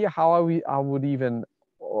no idea how I would even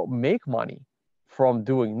make money from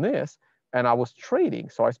doing this. And I was trading.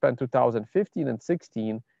 So I spent 2015 and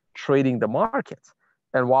 16 trading the markets.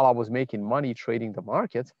 And while I was making money trading the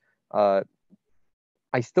markets, I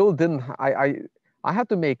still didn't, I had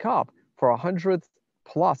to make up for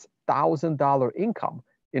 $100,000+ income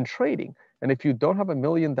in trading. And if you don't have $1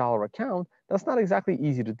 million account, that's not exactly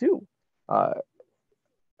easy to do. I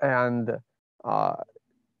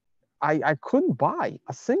couldn't buy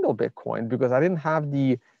a single Bitcoin because I didn't have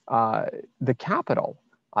the capital.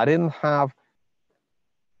 I didn't have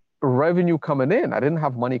revenue coming in. I didn't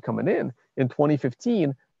have money coming in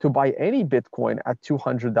 2015 to buy any Bitcoin at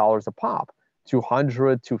 $200 a pop,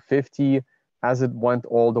 200, 250, as it went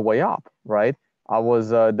all the way up, right? I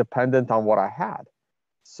was dependent on what I had.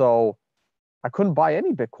 So I couldn't buy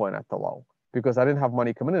any Bitcoin at the low because I didn't have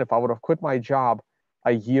money coming in. If I would have quit my job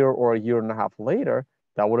a year or a year and a half later,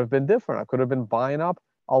 that would have been different. I could have been buying up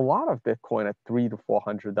a lot of Bitcoin at $300 to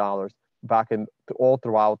 $400 back in all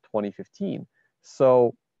throughout 2015.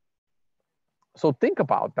 So think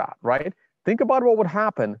about that, right? Think about what would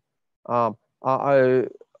happen.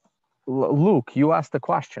 Luke, you asked the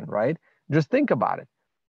question, right? Just think about it.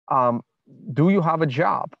 Do you have a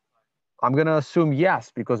job? I'm going to assume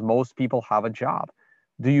yes, because most people have a job.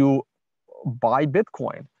 Do you buy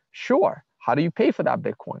Bitcoin? Sure. How do you pay for that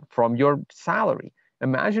Bitcoin? From your salary.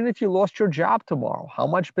 Imagine if you lost your job tomorrow, how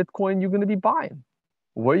much Bitcoin you're going to be buying?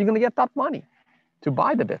 Where are you going to get that money to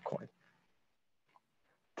buy the Bitcoin?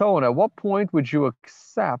 Tone, at what point would you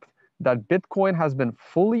accept that Bitcoin has been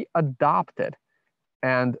fully adopted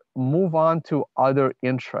and move on to other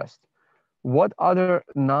interests? What other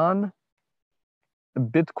non-Bitcoin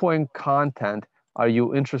content are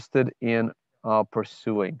you interested in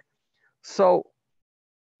pursuing? So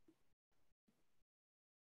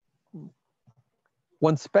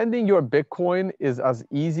when spending your Bitcoin is as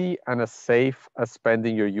easy and as safe as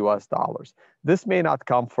spending your US dollars, this may not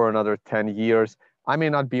come for another 10 years. I may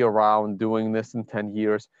not be around doing this in 10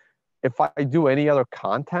 years. If I do any other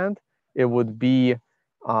content, it would be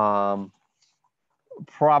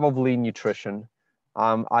probably nutrition.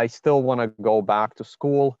 I still want to go back to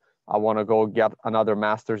school. I want to go get another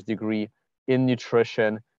master's degree in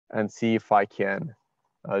nutrition and see if I can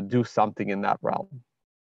do something in that realm,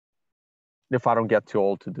 if I don't get too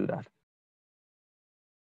old to do that.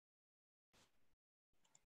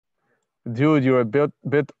 Dude, you're a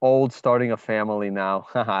bit old starting a family now.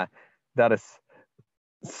 That is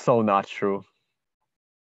so not true.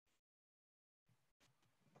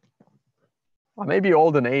 I may be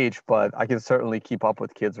old in age, but I can certainly keep up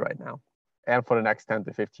with kids right now and for the next 10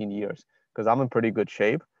 to 15 years because I'm in pretty good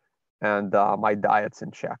shape and my diet's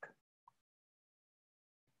in check.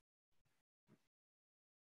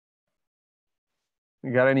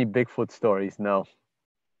 You got any Bigfoot stories? No.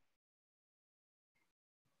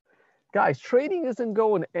 Guys, trading isn't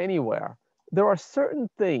going anywhere. There are certain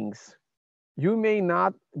things you may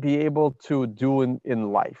not be able to do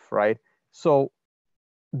in life, right? So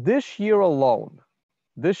this year alone,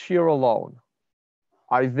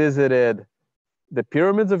 I visited the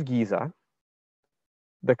pyramids of Giza,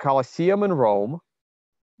 the Colosseum in Rome,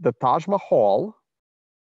 the Taj Mahal,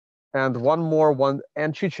 and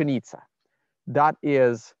and Chichen Itza. That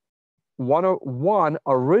is one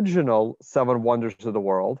original 7 wonders of the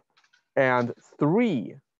world and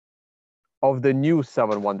 3 of the new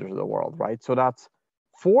 7 wonders of the world, right? So that's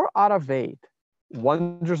 4 out of 8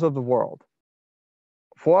 wonders of the world.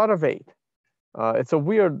 4 out of 8. It's a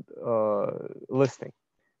weird listing.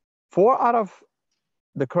 4 out of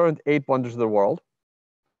the current 8 wonders of the world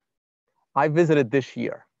I visited this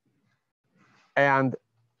year. And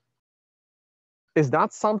is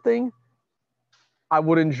that something I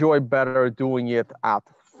would enjoy better doing it at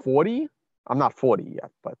 40? I'm not 40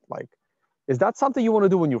 yet, but like, is that something you want to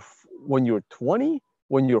do when you're 20,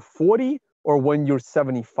 when you're 40, or when you're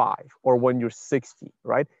 75, or when you're 60,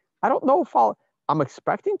 right? I don't know if I'm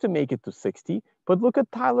expecting to make it to 60, but look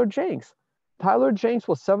at Tyler Jenks. Tyler Jenks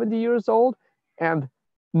was 70 years old, and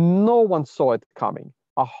No one saw it coming.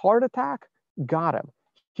 A heart attack got him.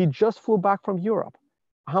 He just flew back from Europe.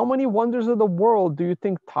 How many wonders of the world do you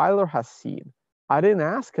think Tyler has seen? I didn't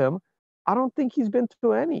ask him. I don't think he's been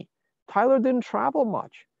to any. Tyler didn't travel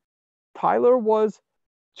much. Tyler was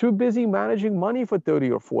too busy managing money for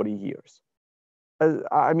 30 or 40 years.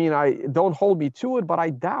 I mean, I don't hold me to it, but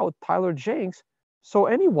I doubt Tyler Jenks saw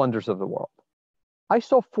any wonders of the world. I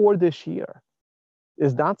saw 4 this year.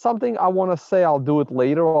 Is that something I want to say I'll do it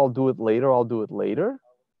later, I'll do it later, I'll do it later,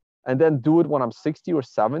 and then do it when I'm 60 or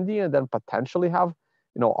 70 and then potentially have,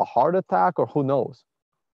 a heart attack, or who knows?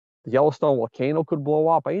 The Yellowstone volcano could blow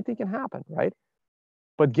up. Anything can happen, right?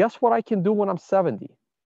 But guess what I can do when I'm 70?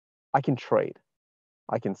 I can trade.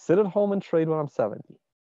 I can sit at home and trade when I'm 70.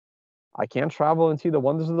 I can't travel and see the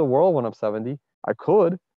wonders of the world when I'm 70. I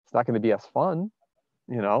could. It's not going to be as fun,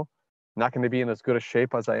 not going to be in as good a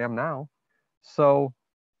shape as I am now. So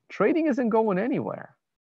trading isn't going anywhere.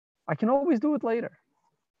 I can always do it later.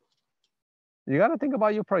 You got to think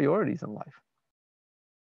about your priorities in life.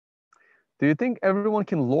 Do you think everyone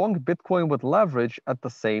can long Bitcoin with leverage at the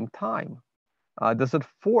same time? Does it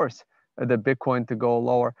force the Bitcoin to go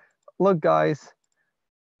lower? Look, guys,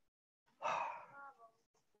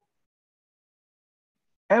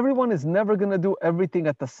 everyone is never going to do everything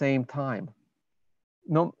at the same time.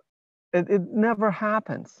 No, it never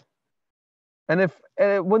happens. And if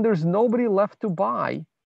when there's nobody left to buy,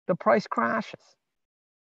 the price crashes.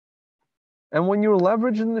 And when you're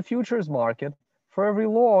leveraged in the futures market, for every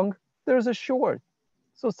long, there's a short.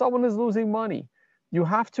 So someone is losing money. You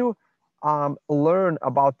have to learn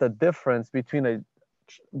about the difference between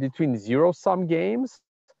zero-sum games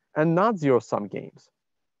and not zero-sum games.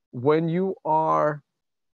 When you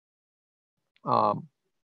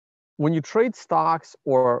trade stocks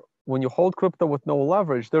or when you hold crypto with no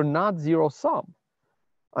leverage, they're not zero-sum.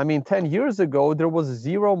 I mean, 10 years ago, there was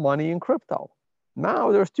zero money in crypto.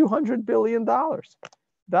 Now there's $200 billion.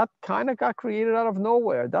 That kind of got created out of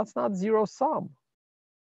nowhere. That's not zero-sum.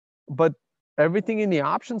 But everything in the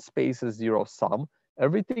option space is zero-sum.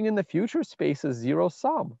 Everything in the future space is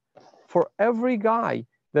zero-sum. For every guy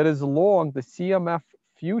that is long the CMF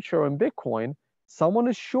future in Bitcoin, someone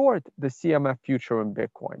is short the CMF future in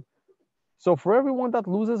Bitcoin. So for everyone that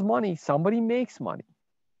loses money, somebody makes money.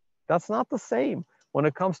 That's not the same when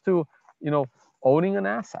it comes to, owning an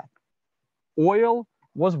asset. Oil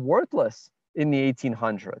was worthless in the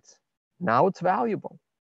 1800s. Now it's valuable.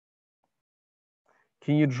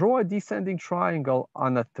 Can you draw a descending triangle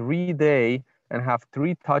on a 3-day and have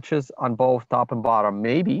 3 touches on both top and bottom?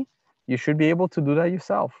 Maybe. You should be able to do that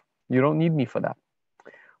yourself. You don't need me for that.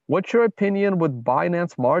 What's your opinion with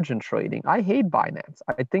Binance margin trading? I hate Binance.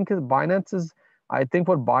 I think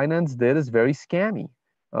what Binance did is very scammy.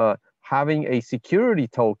 Having a security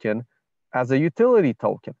token as a utility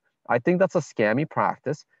token. I think that's a scammy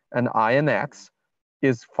practice, and INX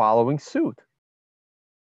is following suit.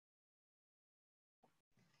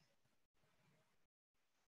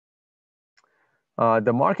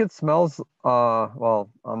 The market smells,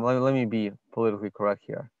 let me be politically correct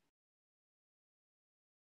here.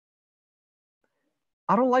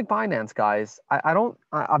 I don't like Binance, guys.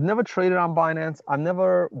 I've never traded on Binance. I've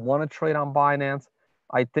never want to trade on Binance.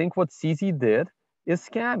 I think what CZ did is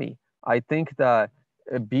scammy. I think that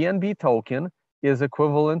a BNB token is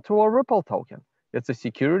equivalent to a Ripple token. It's a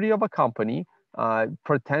security of a company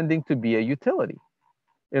pretending to be a utility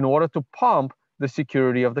in order to pump the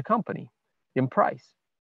security of the company in price.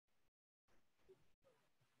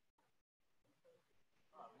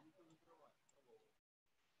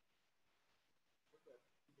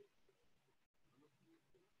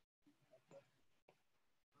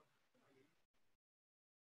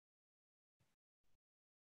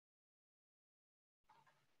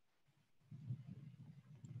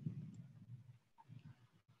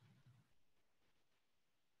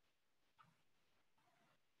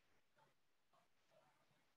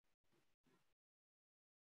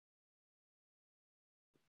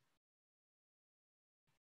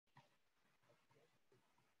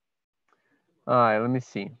 All right, let me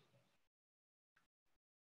see.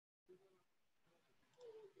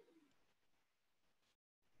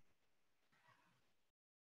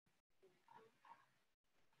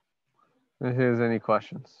 If there's any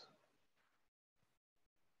questions.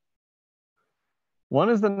 When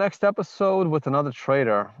is the next episode with another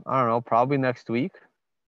trader? I don't know, probably next week.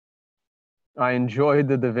 I enjoyed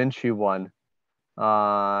the Da Vinci one.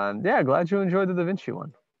 Yeah, glad you enjoyed the Da Vinci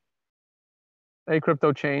one. Hey,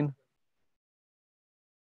 Crypto Chain.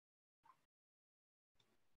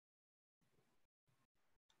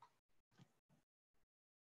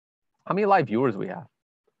 How many live viewers we have?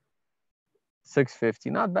 650,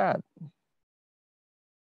 not bad.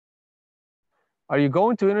 Are you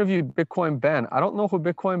going to interview Bitcoin Ben? I don't know who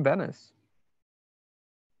Bitcoin Ben is.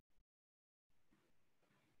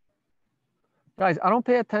 Guys, I don't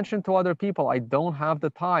pay attention to other people. I don't have the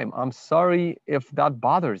time. I'm sorry if that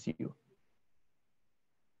bothers you.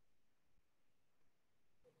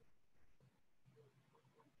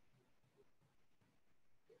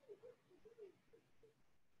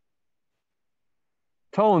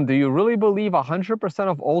 Tone, do you really believe 100%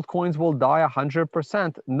 of altcoins will die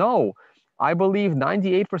 100%? No, I believe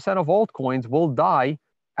 98% of altcoins will die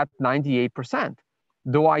at 98%.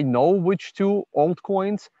 Do I know which two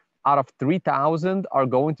altcoins out of 3,000 are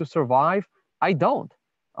going to survive? I don't.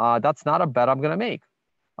 That's not a bet I'm going to make.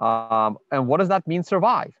 And what does that mean,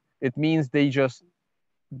 survive? It means they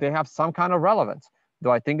have some kind of relevance. Do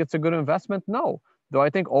I think it's a good investment? No. Do I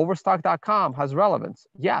think Overstock.com has relevance?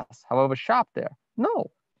 Yes. However, shop there?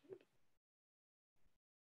 No.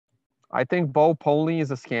 I think Bo Poley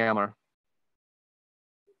is a scammer.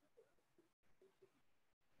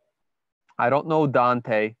 I don't know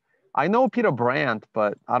Dante. I know Peter Brandt,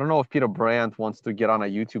 but I don't know if Peter Brandt wants to get on a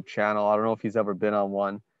YouTube channel. I don't know if he's ever been on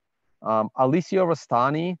one. Alicio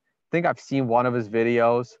Rastani, I think I've seen one of his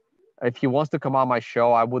videos. If he wants to come on my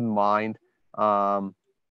show, I wouldn't mind.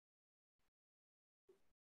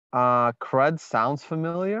 Cred sounds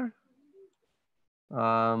familiar.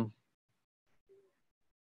 I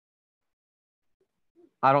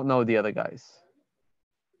don't know the other guys.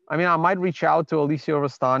 I mean, I might reach out to Alicio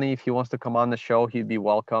Rastani if he wants to come on the show. He'd be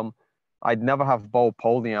welcome. I'd never have Bo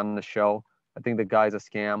Poley on the show. I think the guy's a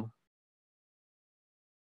scam.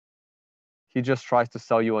 He just tries to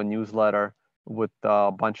sell you a newsletter with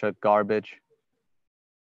a bunch of garbage.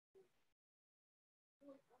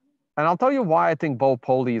 And I'll tell you why I think Bo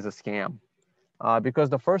Poley is a scam. Because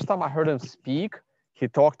the first time I heard him speak, he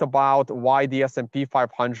talked about why the S&P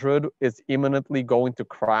 500 is imminently going to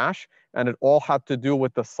crash, and it all had to do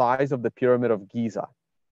with the size of the Pyramid of Giza,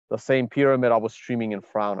 the same pyramid I was streaming in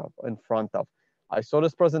front of. I saw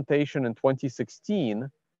this presentation in 2016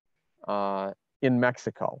 in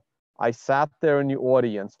Mexico. I sat there in the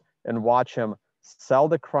audience and watched him sell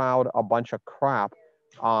the crowd a bunch of crap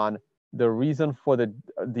on the reason for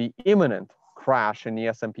the imminent crash in the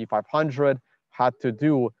S&P 500 had to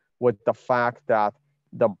do with the fact that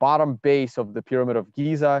the bottom base of the Pyramid of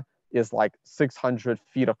Giza is like 600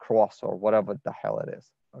 feet across or whatever the hell it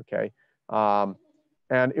is, okay?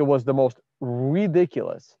 And it was the most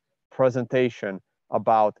ridiculous presentation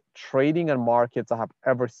about trading and markets I have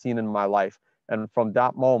ever seen in my life. And from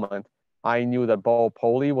that moment, I knew that Bo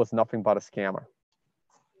Poley was nothing but a scammer.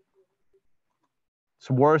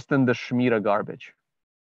 It's worse than the Shemitah garbage,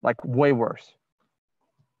 like way worse.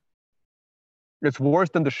 It's worse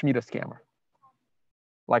than the Shemitah scammer,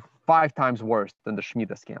 like 5 times worse than the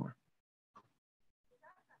Shemitah scammer.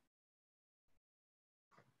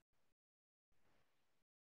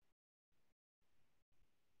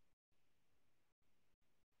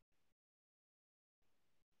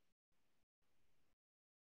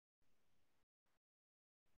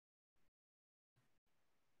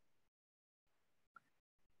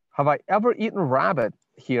 Have I ever eaten rabbit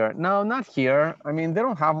here? No, not here. I mean, they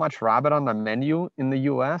don't have much rabbit on the menu in the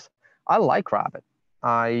US. I like rabbit.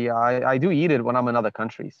 I do eat it when I'm in other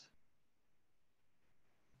countries.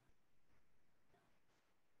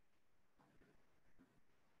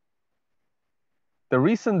 The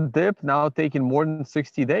recent dip now taking more than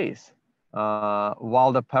 60 days,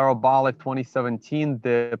 while the parabolic 2017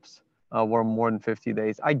 dips were more than 50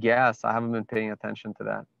 days. I guess I haven't been paying attention to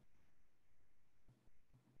that.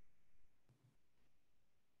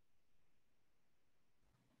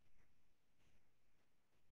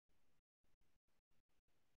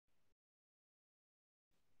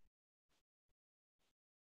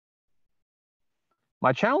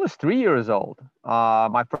 My channel is 3 years old.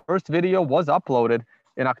 My first video was uploaded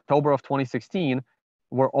in October of 2016.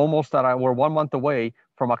 We're 1 month away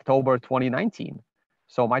from October 2019.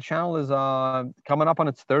 So my channel is coming up on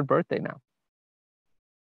its 3rd birthday now.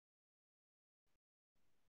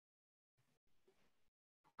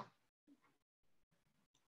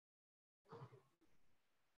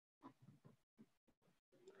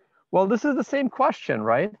 Well, this is the same question,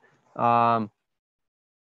 right?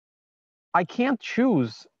 I can't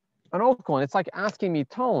choose an altcoin. It's like asking me,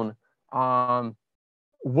 Tone,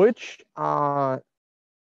 which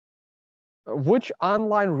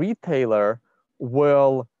online retailer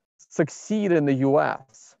will succeed in the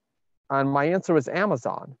US? And my answer is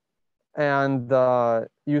Amazon. And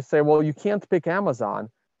you say, well, you can't pick Amazon.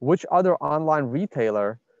 Which other online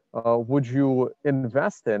retailer would you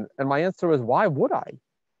invest in? And my answer is, why would I?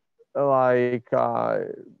 Like,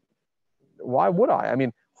 why would I? I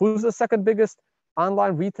mean, who's the second biggest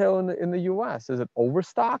online retail in the US? Is it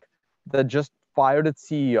Overstock that just fired its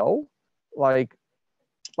CEO? Like,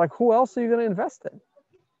 who else are you going to invest in?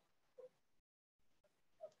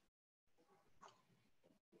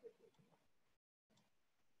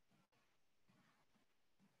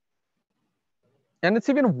 And it's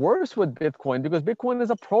even worse with Bitcoin because Bitcoin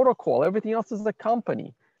is a protocol. Everything else is a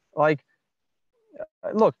company. Like,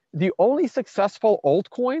 look, the only successful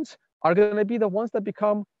altcoins are going to be the ones that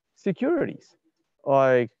become securities.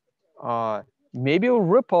 Like, uh, maybe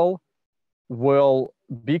Ripple will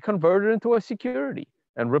be converted into a security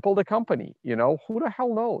and Ripple the company. You know, who the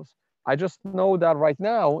hell knows? I just know that right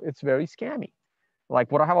now it's very scammy.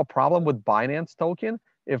 Like, would I have a problem with Binance token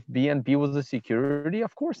if BNB was a security?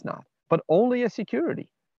 Of course not, but only a security.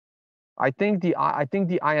 I think the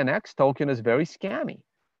INX token is very scammy,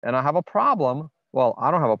 and I have a problem. Well,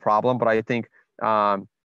 I don't have a problem, but I think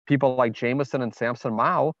people like Jameson and Samson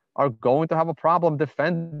Mao are going to have a problem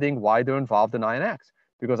defending why they're involved in INX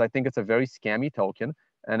because I think it's a very scammy token,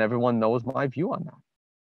 and everyone knows my view on that.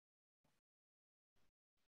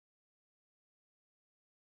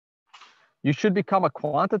 You should become a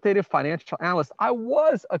quantitative financial analyst. I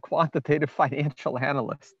was a quantitative financial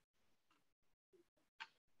analyst.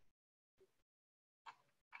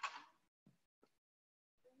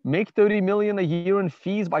 Make 30 million a year in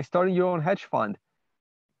fees by starting your own hedge fund.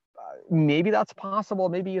 Maybe that's possible,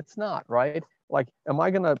 maybe it's not, right? Like, am I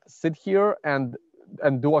gonna sit here and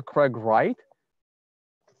do a Craig Wright?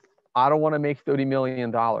 I don't want to make $30 million,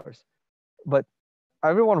 but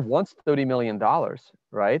everyone wants $30 million,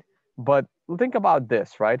 right? But think about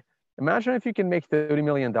this, right? Imagine if you can make $30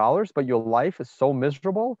 million, but your life is so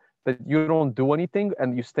miserable that you don't do anything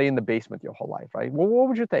and you stay in the basement your whole life, right? Well, what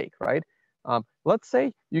would you take, right? Let's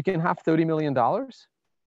say you can have $30 million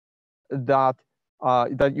that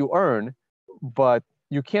that you earn, but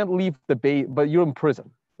you can't leave the base, but you're in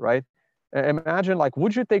prison, right? Imagine, like,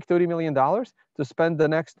 would you take $30 million to spend the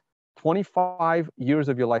next 25 years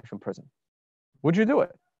of your life in prison? Would you do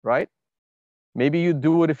it, right? Maybe you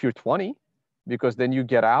do it if you're 20, because then you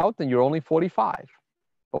get out and you're only 45.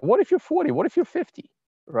 But what if you're 40? What if you're 50,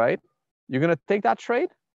 right? You're going to take that trade?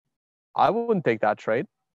 I wouldn't take that trade,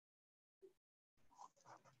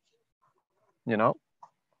 you know?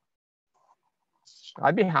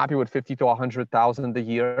 I'd be happy with 50 to 100,000 a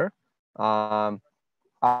year. I'll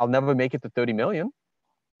never make it to 30 million.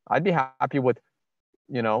 I'd be happy with,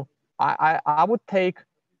 you know, I would take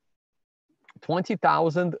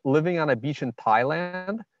 20,000 living on a beach in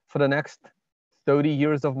Thailand for the next 30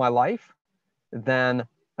 years of my life than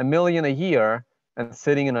 $1 million a year and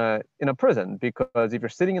sitting in a prison. Because if you're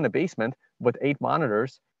sitting in the basement with 8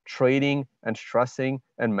 monitors, trading and stressing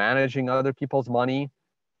and managing other people's money,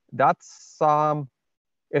 that's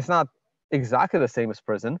it's not exactly the same as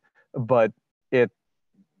prison, but it's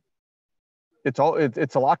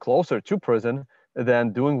a lot closer to prison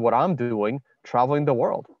than doing what I'm doing, traveling the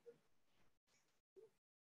world.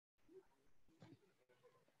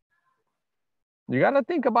 You got to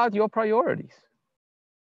think about your priorities.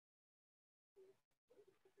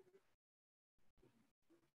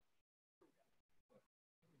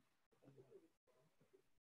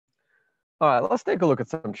 All right, let's take a look at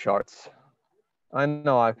some charts. I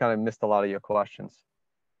know I kind of missed a lot of your questions.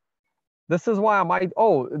 This is why I might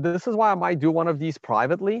do one of these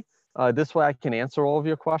privately. This way I can answer all of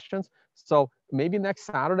your questions. So maybe next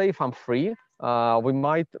Saturday, if I'm free, we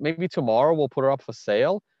might, maybe tomorrow we'll put it up for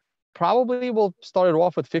sale. Probably we'll start it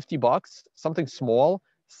off with 50 bucks, something small,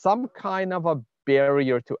 some kind of a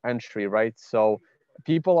barrier to entry, right? So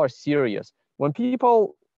people are serious. When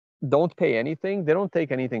people don't pay anything, they don't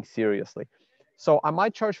take anything seriously. So I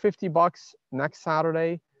might charge 50 bucks next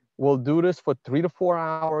Saturday. We'll do this for 3 to 4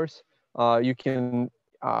 hours. You can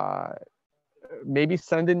maybe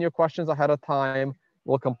send in your questions ahead of time.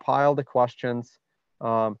 We'll compile the questions.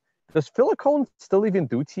 Does Silicone still even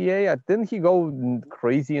do TA? Didn't he go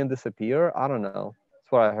crazy and disappear? I don't know.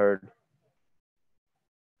 That's what I heard.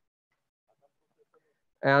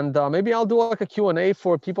 And maybe I'll do like a Q&A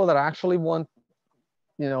for people that actually want,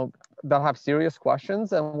 you know, that have serious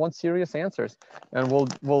questions and want serious answers. And we'll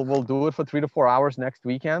do it for 3 to 4 hours next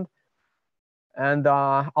weekend. And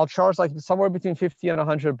I'll charge like somewhere between 50 and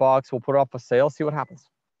 100 bucks. We'll put it up for sale, see what happens.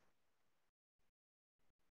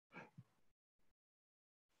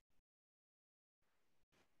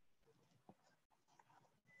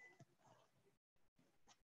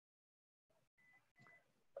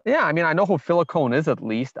 Yeah, I mean, I know who Silicone is at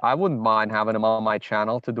least. I wouldn't mind having him on my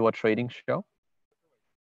channel to do a trading show.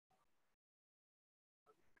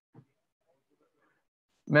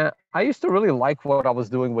 Man, I used to really like what I was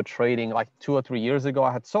doing with trading like 2 or 3 years ago.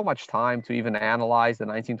 I had so much time to even analyze the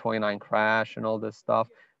 1929 crash and all this stuff,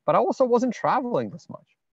 but I also wasn't traveling this much.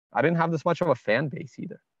 I didn't have this much of a fan base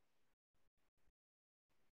either.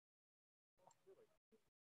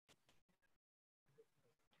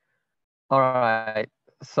 All right.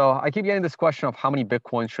 So I keep getting this question of how many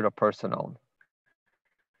Bitcoin should a person own?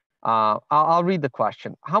 I'll read the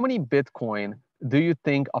question. How many Bitcoin do you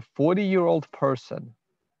think a 40-year-old person?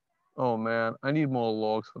 Oh man, I need more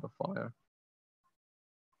logs for the fire.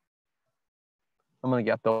 I'm gonna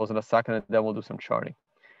get those in a second, and then we'll do some charting.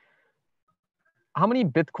 How many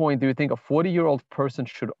Bitcoin do you think a 40-year-old person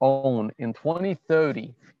should own in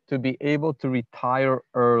 2030 to be able to retire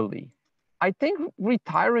early? I think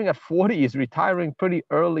retiring at 40 is retiring pretty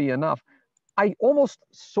early enough. I almost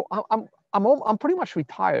so I'm pretty much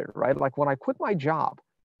retired, right? Like when I quit my job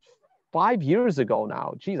 5 years ago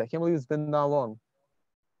now. Geez, I can't believe it's been that long.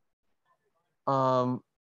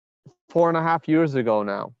 4.5 years ago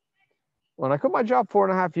now. When I quit my job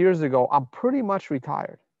 4.5 years ago, I'm pretty much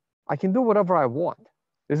retired. I can do whatever I want.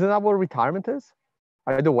 Isn't that what retirement is?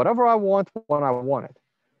 I do whatever I want when I want it.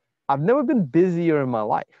 I've never been busier in my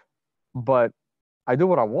life, but I do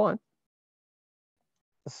what I want.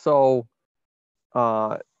 So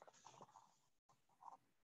uh,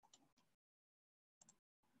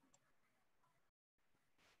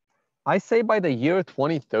 I say by the year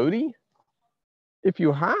 2030, if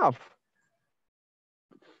you have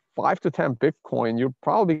 5 to 10 Bitcoin, you're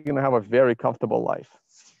probably going to have a very comfortable life.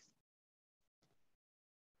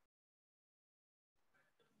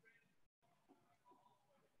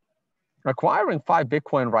 Acquiring 5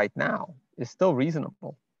 Bitcoin right now is still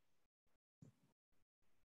reasonable.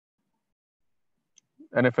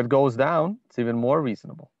 And if it goes down, it's even more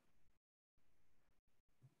reasonable.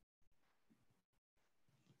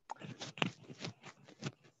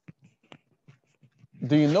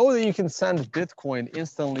 Do you know that you can send Bitcoin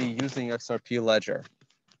instantly using XRP Ledger?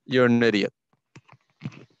 You're an idiot.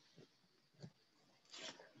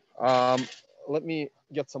 Let me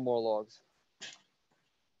get some more logs.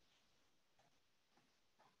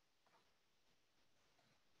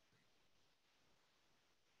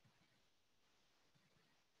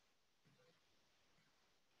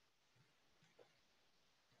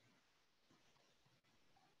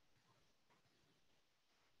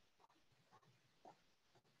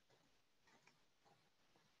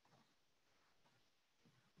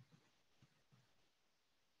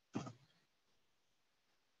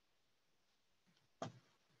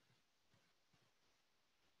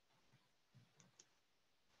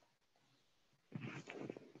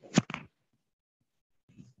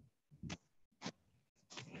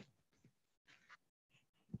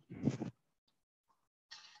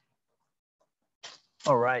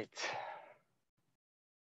 All right.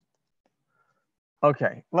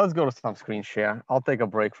 Okay, let's go to some screen share. I'll take a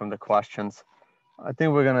break from the questions. I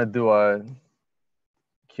think we're gonna do a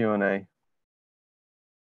Q&A.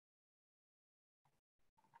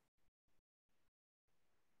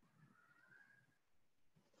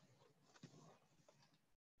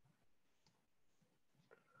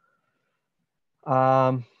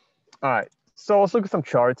 All right, so let's look at some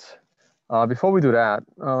charts. Before we do that,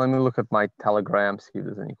 let me look at my Telegram, see if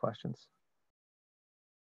there's any questions.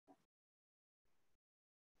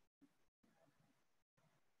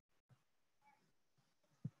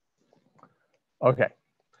 Okay.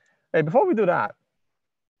 Hey, before we do that,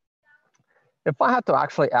 if I had to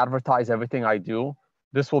actually advertise everything I do,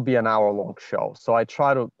 this will be an hour-long show. So I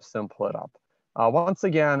try to simple it up. Once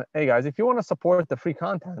again, hey guys, if you want to support the free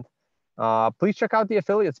content, please check out the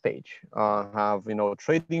affiliates page. Have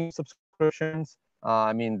trading subscriptions.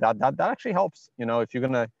 I mean that actually helps. If you're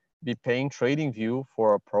gonna be paying TradingView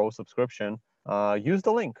for a pro subscription, use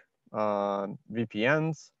the link.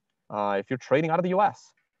 VPNs. If you're trading out of the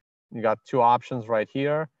US, you got two options right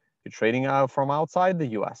here. If you're trading out from outside the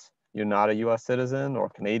US, you're not a US citizen or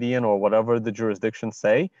Canadian or whatever the jurisdictions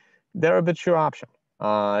say, Deribit's your option.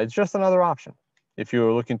 It's just another option. If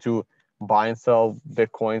you're looking to buy and sell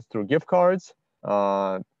Bitcoins through gift cards,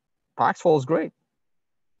 Paxful is great.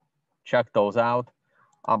 Check those out.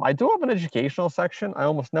 I do have an educational section. I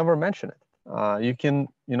almost never mention it. You can,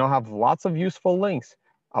 have lots of useful links.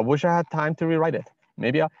 I wish I had time to rewrite it.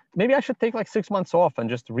 Maybe I should take like 6 months off and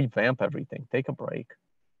just revamp everything. Take a break.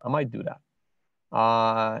 I might do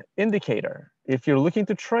that. Indicator. If you're looking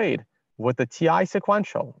to trade with the TI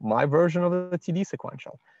sequential, my version of the TD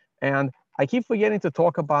sequential, and I keep forgetting to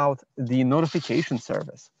talk about the notification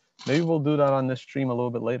service. Maybe we'll do that on this stream a little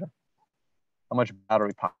bit later. How much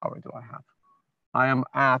battery power do I have? I am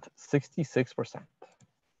at 66%.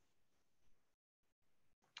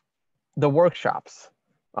 the workshops.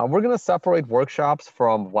 We're going to separate workshops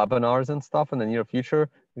from webinars and stuff in the near future.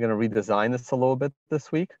 We're going to redesign this a little bit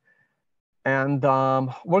this week. And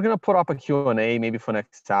we're going to put up a Q&A maybe for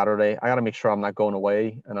next Saturday. I got to make sure I'm not going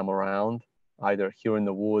away and I'm around, either here in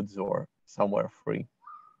the woods or somewhere free.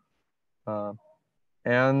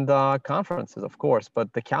 And conferences, of course,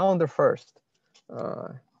 but the calendar first.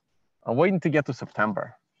 I'm waiting to get to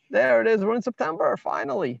September. There it is. We're in September,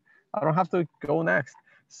 finally. I don't have to go next.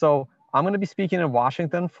 So I'm going to be speaking in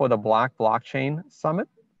Washington for the Black Blockchain Summit.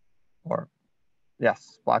 Or,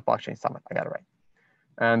 yes, Black Blockchain Summit. I got it right.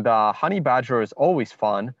 And Honey Badger is always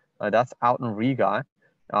fun. That's out in Riga.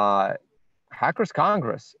 Hackers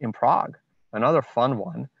Congress in Prague, another fun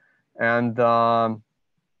one. And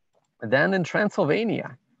then in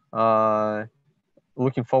Transylvania,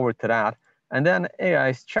 looking forward to that. And then, hey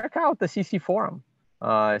guys, check out the CC Forum.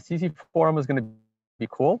 CC Forum is going to be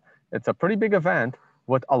cool. It's a pretty big event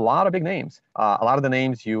with a lot of big names. A lot of the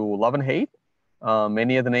names you love and hate.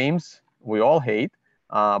 Many of the names we all hate,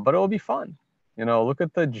 but it will be fun. You know, look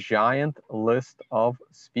at the giant list of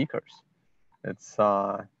speakers. It's,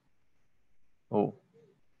 oh,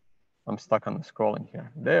 I'm stuck on the scrolling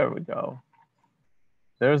here. There we go.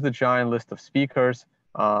 There's the giant list of speakers,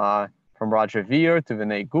 from Roger Veer to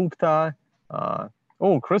Vinay Gupta.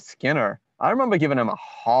 Oh, Chris Skinner. I remember giving him a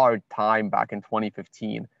hard time back in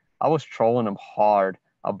 2015. I was trolling him hard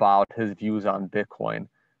about his views on Bitcoin.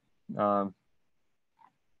 And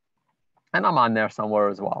I'm on there somewhere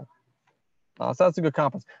as well. So that's a good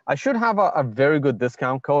conference. I should have a very good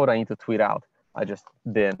discount code I need to tweet out. I just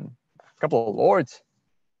didn't. A couple of lords.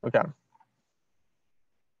 Look at them.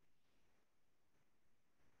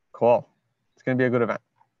 Cool. It's going to be a good event.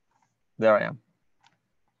 There I am.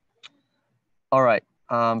 All right.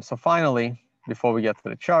 So finally, before we get to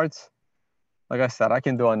the charts, like I said, I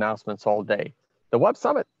can do announcements all day. The Web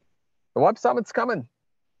Summit. The Web Summit's coming.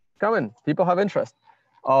 Coming. People have interest.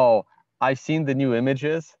 Oh, I've seen the new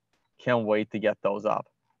images. Can't wait to get those up.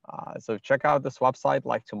 So check out this website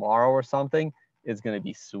like tomorrow or something. It's going to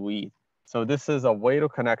be sweet. So this is a way to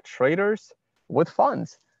connect traders with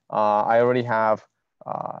funds. I already have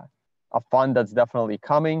a fund that's definitely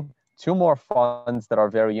coming. 2 more funds that are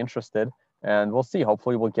very interested. And we'll see.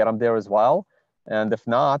 Hopefully, we'll get them there as well. And if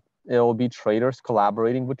not, it will be traders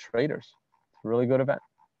collaborating with traders. It's a really good event.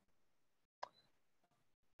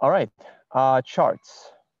 All right.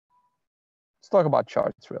 Charts. Let's talk about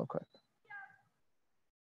charts real quick.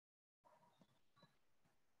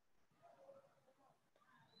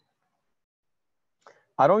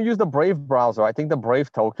 I don't use the Brave browser. I think the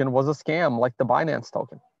Brave token was a scam, like the Binance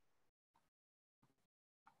token.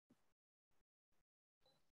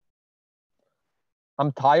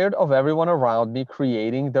 I'm tired of everyone around me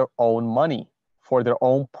creating their own money for their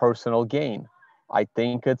own personal gain. I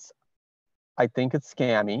think it's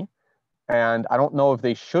scammy, and I don't know if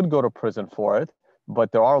they should go to prison for it,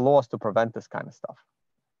 but there are laws to prevent this kind of stuff.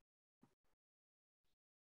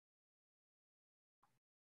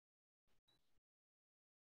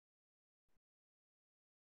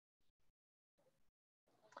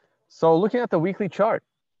 So looking at the weekly chart,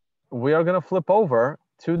 we are going to flip over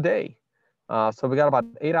today. So we got about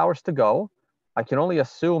 8 hours to go. I can only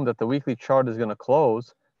assume that the weekly chart is going to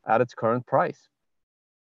close at its current price.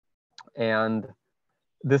 And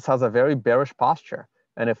this has a very bearish posture.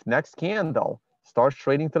 And if next candle starts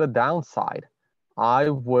trading to the downside, I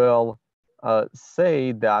will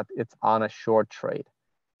say that it's on a short trade.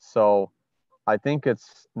 So I think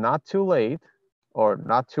it's not too late or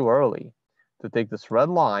not too early to take this red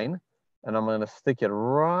line, and I'm going to stick it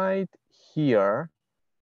right here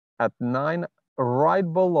at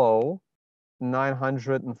right below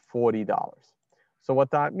 $940. So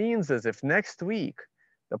what that means is if next week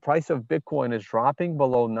the price of Bitcoin is dropping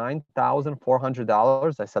below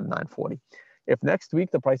 $9,400, I said 940. If next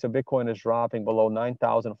week the price of Bitcoin is dropping below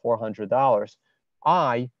 $9,400,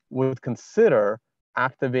 I would consider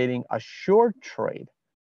activating a short trade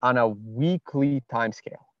on a weekly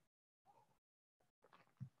timescale.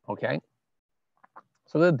 Okay?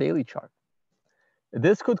 So the daily chart.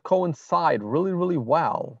 This could coincide really, really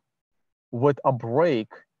well with a break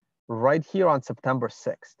right here on September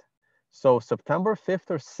 6th. So September 5th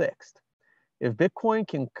or 6th, if Bitcoin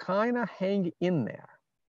can kind of hang in there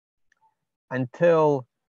until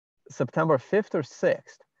September 5th or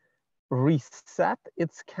 6th, reset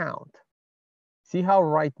its count. See how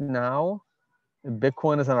right now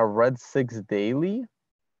Bitcoin is on a red 6 daily?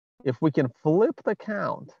 If we can flip the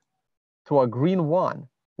count to a green 1,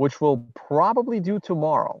 which we'll probably do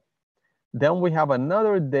tomorrow, then we have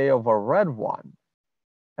another day of a red 1.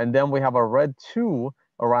 And then we have a red 2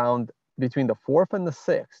 around between the 4th and the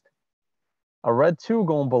 6th. A red 2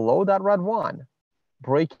 going below that red 1,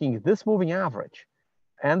 breaking this moving average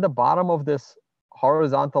and the bottom of this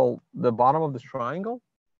horizontal, the bottom of this triangle,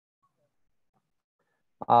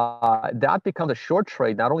 that becomes a short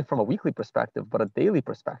trade, not only from a weekly perspective, but a daily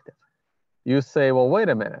perspective. You say, well, wait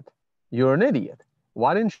a minute, you're an idiot.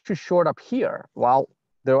 Why didn't you short up here? Well,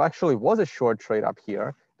 there actually was a short trade up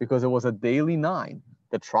here because it was a daily 9.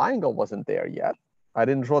 The triangle wasn't there yet. I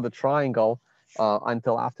didn't draw the triangle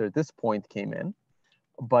until after this point came in,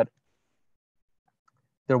 but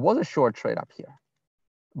there was a short trade up here.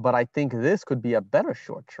 But I think this could be a better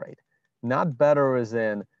short trade. Not better as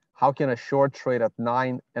in, how can a short trade at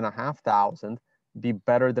 9,500 be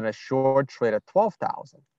better than a short trade at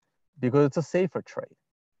 12,000? Because it's a safer trade.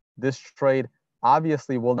 This trade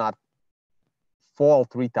obviously will not fall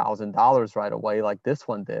 $3,000 right away like this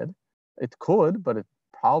one did. It could, but it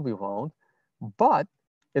probably won't. But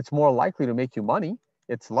it's more likely to make you money.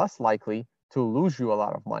 It's less likely to lose you a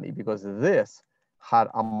lot of money because this had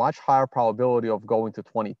a much higher probability of going to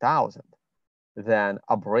 20,000 than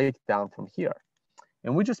a breakdown from here.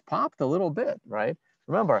 And we just popped a little bit, right?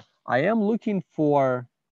 Remember, I am looking for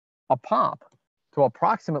a pop to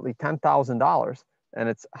approximately $10,000, and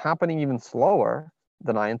it's happening even slower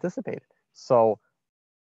than I anticipated. So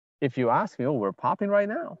if you ask me, oh, we're popping right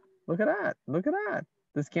now. Look at that. Look at that.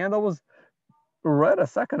 This candle was red a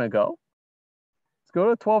second ago. Let's go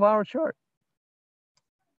to a 12-hour chart.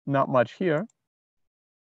 Not much here.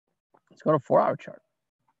 Let's go to a 4-hour chart.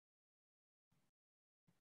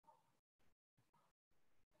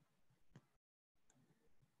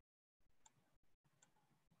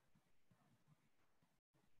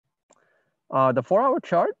 The 4-hour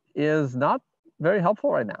chart is not very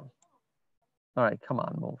helpful right now. All right, come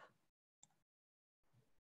on, move.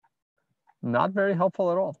 Not very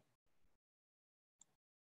helpful at all.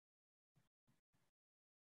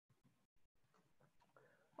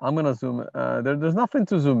 I'm going to zoom. There's nothing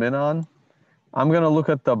to zoom in on. I'm going to look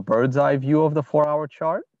at the bird's eye view of the 4-hour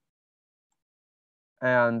chart.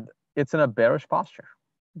 And it's in a bearish posture.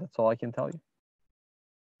 That's all I can tell you.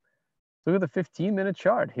 Look at the 15-minute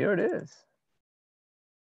chart. Here it is.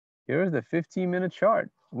 Here's the 15-minute chart.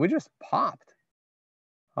 We just popped.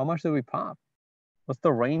 How much did we pop? What's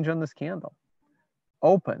the range on this candle?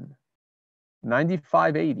 Open,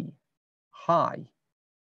 95.80. High,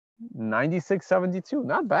 96.72.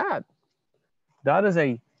 Not bad. That is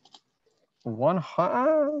a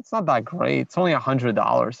it's not that great. It's only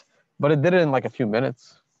 $100, but it did it in like a few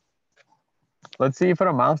minutes. Let's see if it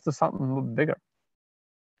amounts to something bigger.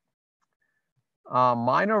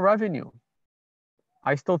 Minor revenue.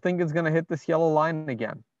 I still think it's going to hit this yellow line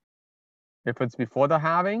again. If it's before the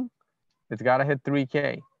halving, it's got to hit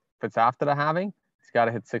 3K. If it's after the halving, it's got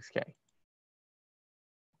to hit 6K.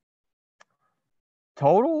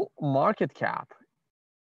 Total market cap.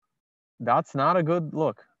 That's not a good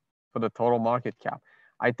look for the total market cap.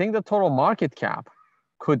 I think the total market cap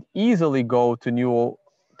could easily go to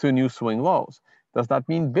new swing lows. Does that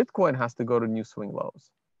mean Bitcoin has to go to new swing lows?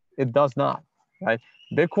 It does not, right?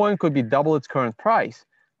 Bitcoin could be double its current price,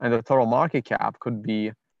 and the total market cap could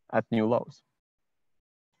be at new lows.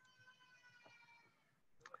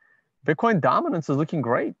 Bitcoin dominance is looking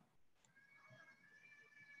great.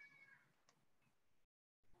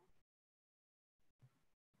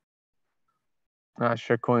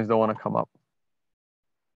 Shitcoins don't want to come up.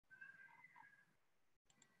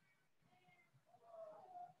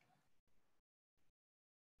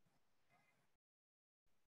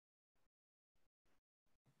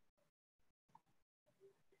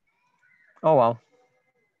 Oh, well.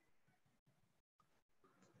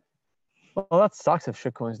 Well, that sucks if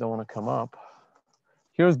shitcoins don't want to come up.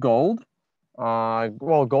 Here's gold.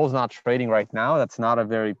 Well, gold's not trading right now. That's not a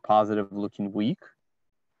very positive looking week.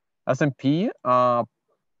 S&P,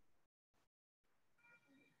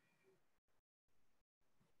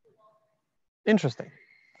 interesting.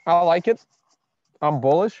 I like it. I'm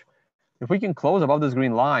bullish. If we can close above this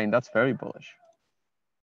green line, that's very bullish.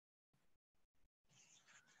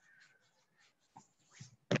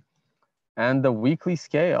 And the weekly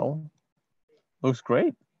scale looks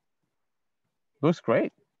great. Looks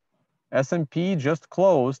great. S&P just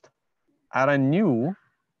closed at a new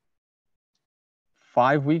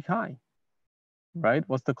 5-week high, right?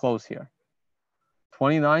 What's the close here?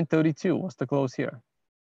 29.32. What's the close here?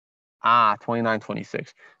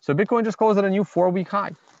 29.26. So Bitcoin just closed at a new 4-week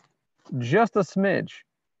high. Just a smidge,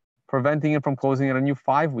 preventing it from closing at a new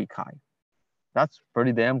 5-week high. That's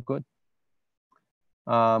pretty damn good.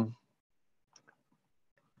 I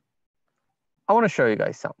want to show you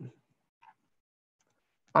guys something.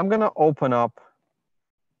 I'm going to open up.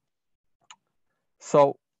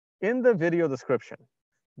 So In the video description,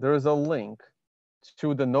 there is a link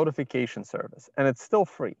to the notification service, and it's still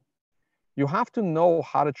free. You have to know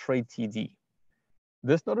how to trade TD.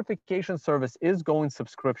 This notification service is going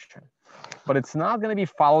subscription, but it's not going to be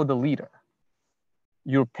follow the leader.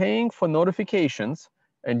 You're paying for notifications,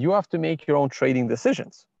 and you have to make your own trading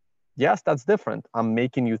decisions. Yes, that's different. I'm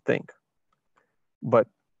making you think. But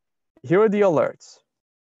here are the alerts.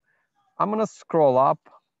 I'm going to scroll up.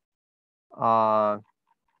 I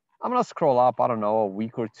don't know, a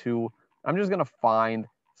week or two. I'm just going to find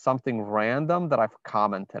something random that I've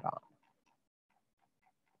commented on.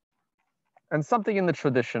 And something in the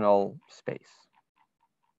traditional space.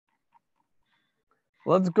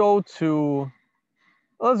 Let's go to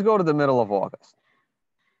the middle of August.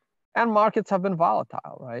 And markets have been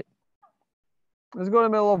volatile, right? Let's go to the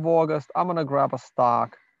middle of August. I'm going to grab a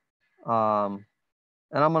stock, and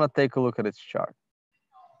I'm going to take a look at its chart.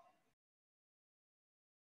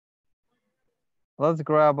 Let's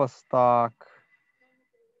grab a stock.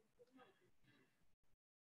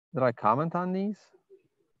 Did I comment on these?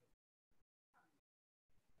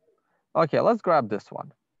 Okay, let's grab this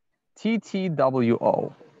one.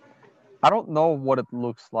 TTWO. I don't know what it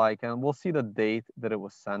looks like, and we'll see the date that it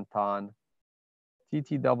was sent on.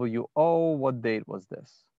 TTWO, what date was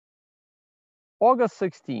this? August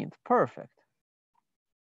 16th, perfect.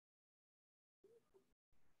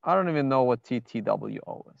 I don't even know what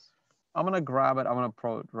TTWO is. I'm gonna grab it, I'm gonna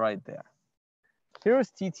put it right there.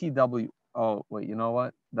 Here's TTW. Oh, wait, you know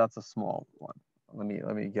what? That's a small one. Let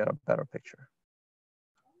me get a better picture.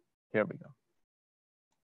 Here we go.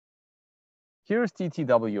 Here's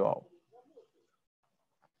TTWO.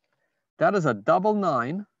 That is a double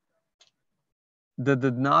 9 that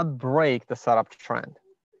did not break the setup trend.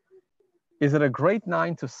 Is it a great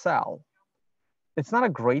 9 to sell? It's not a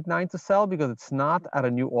great 9 to sell because it's not at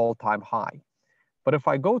a new all-time high. But if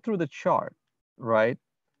I go through the chart, right,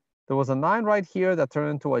 there was a 9 right here that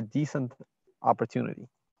turned into a decent opportunity.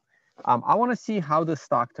 I want to see how this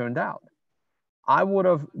stock turned out. I would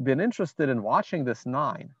have been interested in watching this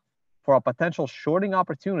 9 for a potential shorting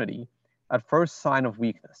opportunity at first sign of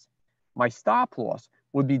weakness. My stop loss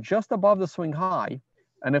would be just above the swing high,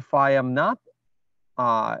 and if I am not,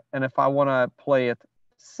 and if I want to play it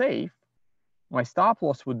safe, my stop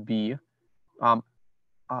loss would be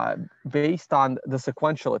based on the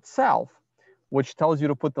sequential itself, which tells you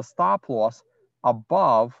to put the stop loss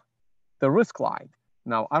above the risk line.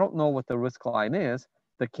 Now, I don't know what the risk line is.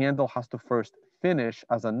 The candle has to first finish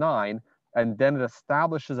as a 9, and then it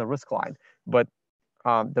establishes a risk line. But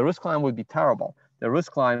the risk line would be terrible. The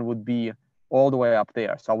risk line would be all the way up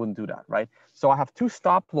there, so I wouldn't do that, right? So I have two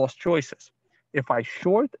stop loss choices. If I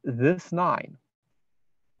short this 9,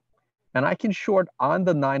 and I can short on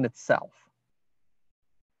the 9 itself,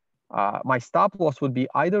 my stop loss would be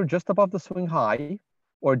either just above the swing high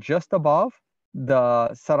or just above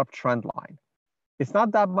the setup trend line. It's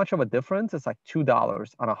not that much of a difference. It's like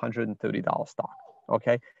 $2 on a $130 stock,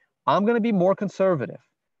 okay? I'm going to be more conservative.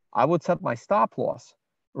 I would set my stop loss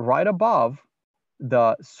right above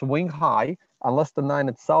the swing high, unless the 9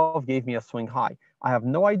 itself gave me a swing high. I have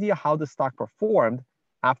no idea how the stock performed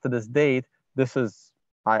after this date. This is,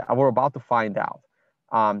 we're about to find out.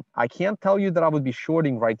 I can't tell you that I would be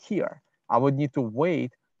shorting right here. I would need to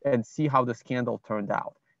wait and see how this candle turned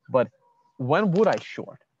out. But when would I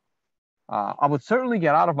short? I would certainly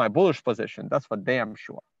get out of my bullish position. That's for damn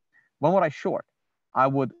sure. When would I short? I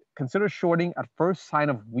would consider shorting at first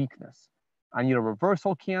sign of weakness. I need a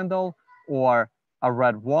reversal candle or a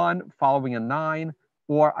red 1 following a 9,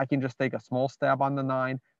 or I can just take a small stab on the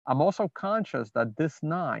 9. I'm also conscious that this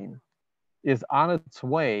 9 is on its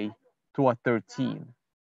way to a 13,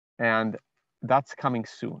 and that's coming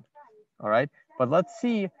soon, all right? But let's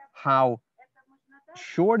see how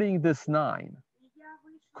shorting this 9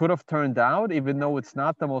 could have turned out, even though it's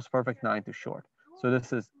not the most perfect 9 to short. So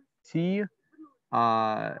this is T,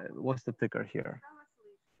 what's the ticker here?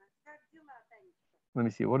 Let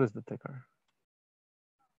me see, what is the ticker?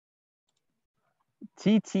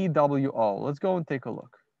 TTWO. Let's go and take a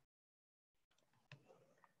look.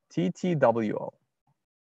 TTWO.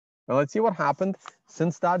 Well, let's see what happened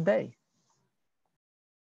since that day.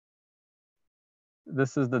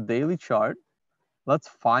 This is the daily chart. Let's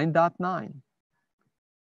find that 9.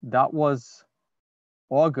 That was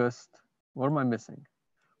August. What am I missing?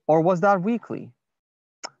 Or was that weekly?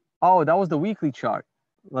 Oh, that was the weekly chart.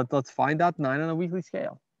 Let's find that 9 on a weekly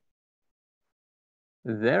scale.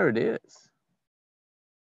 There it is.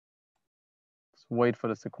 Let's wait for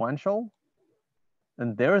the sequential.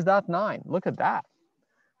 And there's that 9. Look at that.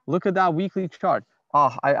 Look at that weekly chart.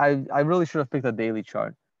 Oh, I really should have picked a daily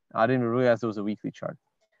chart. I didn't realize it was a weekly chart.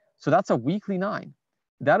 So that's a weekly 9.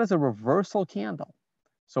 That is a reversal candle.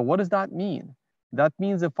 So what does that mean? That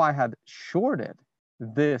means if I had shorted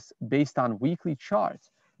this based on weekly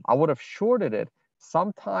charts, I would have shorted it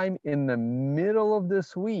sometime in the middle of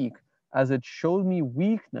this week as it showed me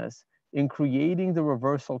weakness in creating the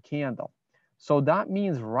reversal candle. So that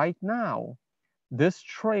means right now, this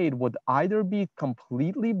trade would either be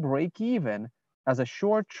completely break even as a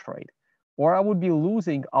short trade, or I would be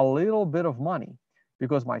losing a little bit of money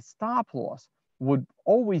because my stop loss would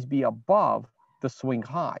always be above the swing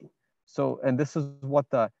high. So, and this is what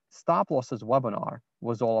the stop losses webinar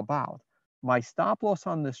was all about. My stop loss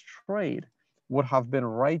on this trade would have been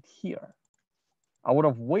right here. I would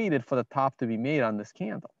have waited for the top to be made on this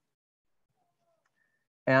candle.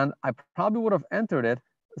 And I probably would have entered it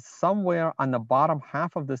somewhere on the bottom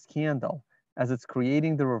half of this candle as it's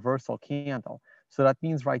creating the reversal candle. So that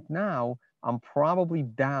means right now, I'm probably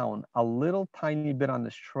down a little tiny bit on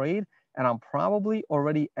this trade, and I'm probably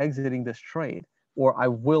already exiting this trade, or I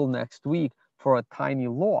will next week for a tiny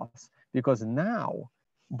loss, because now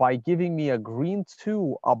by giving me a green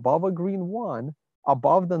 2 above a green 1,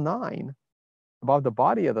 above the 9, above the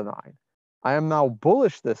body of the 9, I am now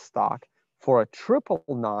bullish this stock for a triple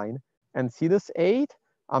 9, and see this 8?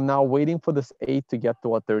 I'm now waiting for this 8 to get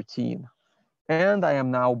to a 13. And I am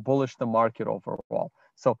now bullish the market overall.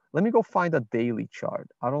 So let me go find a daily chart.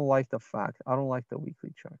 I don't like the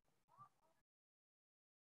weekly chart.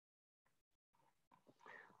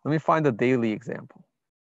 Let me find a daily example.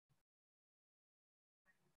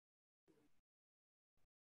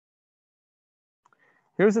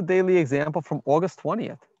 Here's a daily example from August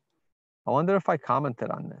 20th. I wonder if I commented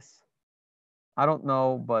on this. I don't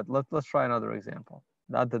know, but let's try another example.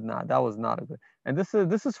 That was not a good. And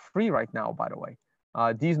this is free right now, by the way.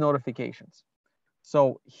 These notifications.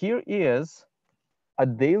 So here is a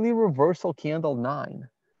daily reversal candle 9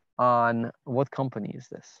 on what company is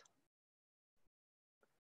this?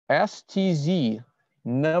 STZ,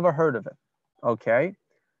 never heard of it. Okay.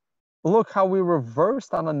 Look how we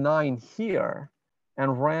reversed on a 9 here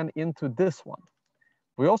and ran into this one.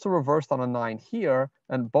 We also reversed on a 9 here,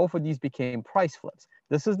 and both of these became price flips.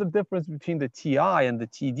 This is the difference between the TI and the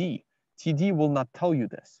TD. TD will not tell you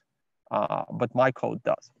this, but my code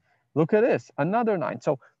does. Look at this, another 9.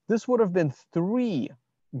 So this would have been 3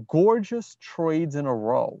 gorgeous trades in a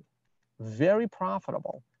row, very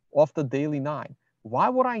profitable off the daily 9. Why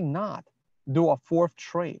would I not do a 4th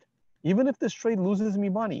trade? Even if this trade loses me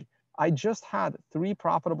money, I just had 3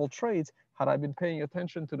 profitable trades had I been paying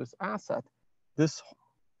attention to this asset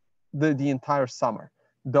the entire summer,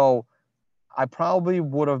 though I probably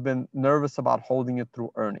would have been nervous about holding it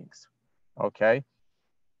through earnings. Okay,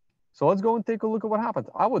 so let's go and take a look at what happens.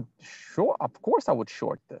 I would short, of course I would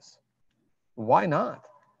short this. Why not?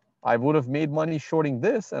 I would have made money shorting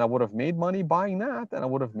this, and I would have made money buying that, and I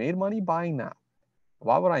would have made money buying that.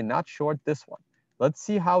 Why would I not short this one? Let's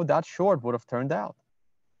see how that short would have turned out.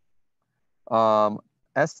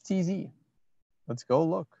 STZ, let's go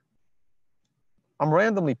look. I'm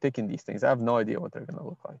randomly picking these things. I have no idea what they're going to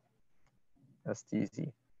look like.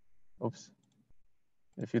 STZ. Oops.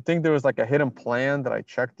 If you think there was like a hidden plan that I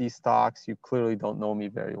checked these stocks, you clearly don't know me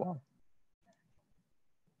very well.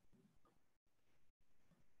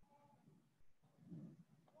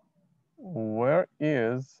 Where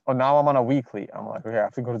is, oh, now I'm on a weekly. I'm like, okay, I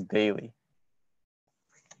have to go to daily.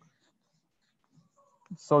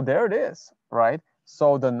 So there it is, right?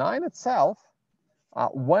 So the 9 itself,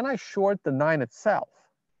 when I short the 9 itself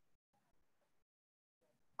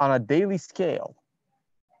on a daily scale,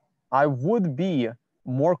 I would be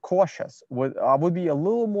more cautious. I would be a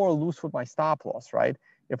little more loose with my stop loss, right?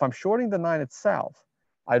 If I'm shorting the 9 itself,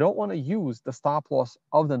 I don't want to use the stop loss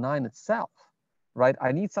of the 9 itself, right?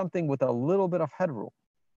 I need something with a little bit of headroom.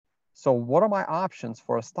 So what are my options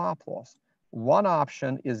for a stop loss? One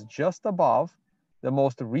option is just above the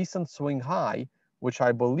most recent swing high, which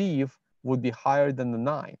I believe would be higher than the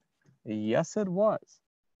 9. Yes, it was.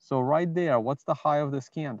 So right there, what's the high of this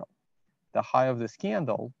candle? The high of this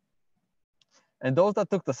candle, and those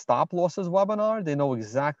that took the stop losses webinar, they know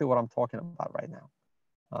exactly what I'm talking about right now.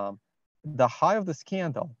 The high of this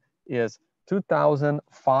candle is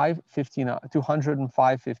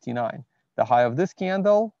 205.59. The high of this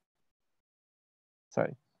candle,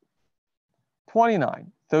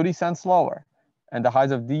 29, 30 cents lower. And the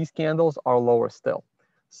highs of these candles are lower still.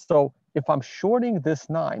 So if I'm shorting this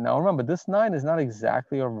 9, now remember, this 9 is not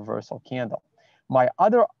exactly a reversal candle. My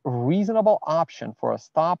other reasonable option for a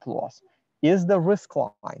stop loss is the risk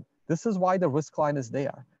line. This is why the risk line is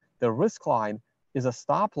there. The risk line is a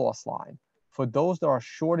stop loss line for those that are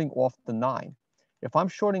shorting off the 9. If I'm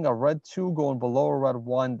shorting a red 2 going below a red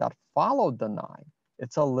 1 that followed the 9,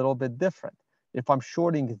 it's a little bit different. If I'm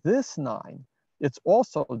shorting this 9, it's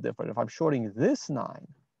also different. If I'm shorting this 9,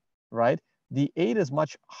 right, the 8 is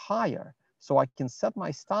much higher. So I can set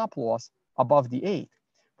my stop loss above the 8.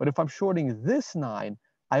 But if I'm shorting this 9,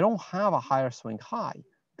 I don't have a higher swing high.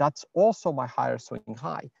 That's also my higher swing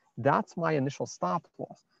high. That's my initial stop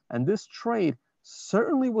loss. And this trade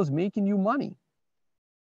certainly was making you money.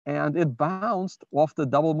 And it bounced off the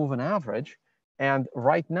double moving average. And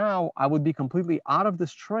right now, I would be completely out of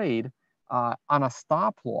this trade on a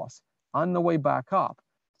stop loss on the way back up.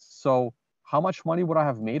 So how much money would I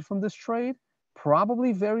have made from this trade?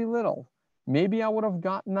 Probably very little. Maybe I would have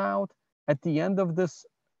gotten out at the end of this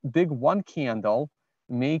big one candle,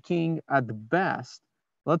 making at best,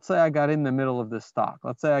 let's say I got in the middle of this stock.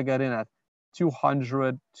 Let's say I got in at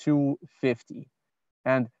 200, 250.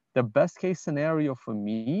 And the best case scenario for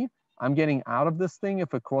me, I'm getting out of this thing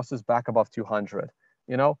if it crosses back above 200.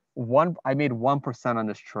 You know, I made 1% on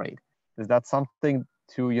this trade. Is that something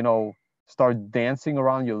to, you know, start dancing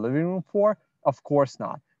around your living room for? Of course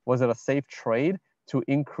not. Was it a safe trade to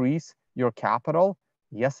increase your capital?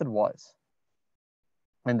 Yes, it was.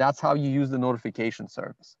 And that's how you use the notification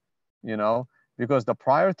service, you know, because the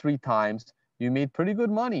prior 3 times you made pretty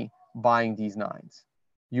good money buying these 9s.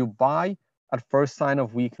 You buy at first sign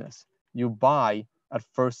of weakness. You buy at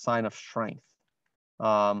first sign of strength.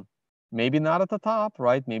 Maybe not at the top,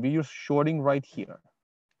 right? Maybe you're shorting right here.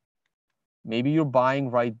 Maybe you're buying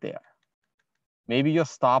right there. Maybe your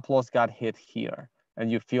stop loss got hit here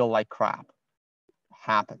and you feel like crap.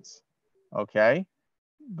 Happens, okay?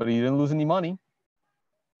 But you didn't lose any money.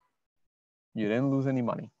 You didn't lose any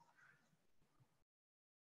money.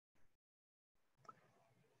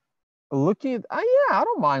 Looking at, yeah, I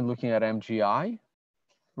don't mind looking at MGI.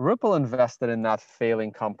 Ripple invested in that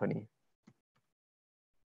failing company.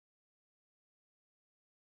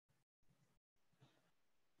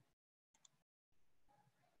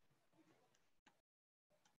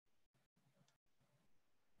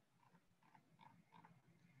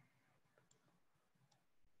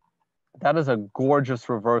 That is a gorgeous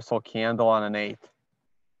reversal candle on an 8.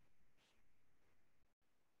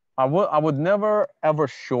 I would never ever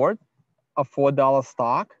short a $4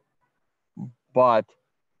 stock, but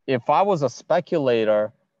if I was a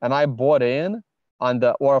speculator and I bought in on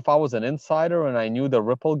the, or if I was an insider and I knew the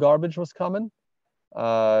Ripple garbage was coming,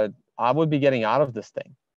 I would be getting out of this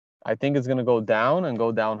thing. I think it's going to go down and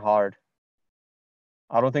go down hard.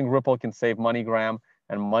 I don't think Ripple can save MoneyGram,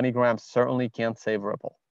 and MoneyGram certainly can't save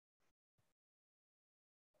Ripple.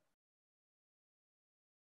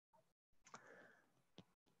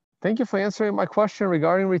 Thank you for answering my question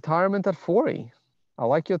regarding retirement at 40. I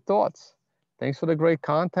like your thoughts. Thanks for the great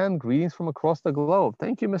content. Greetings from across the globe.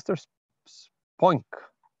 Thank you, Mr. Spoink.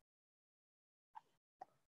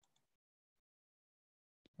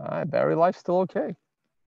 All right, Barry Life's still okay.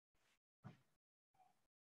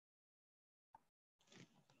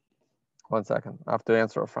 One second. I have to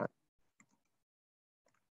answer a friend.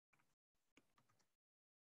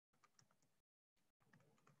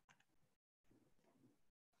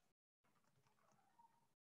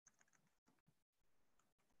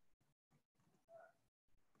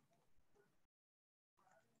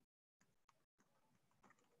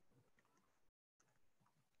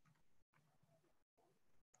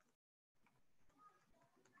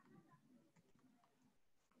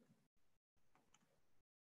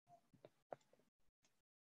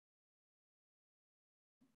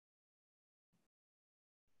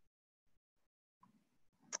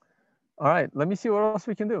 All right, let me see what else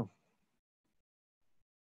we can do.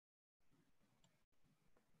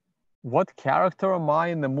 What character am I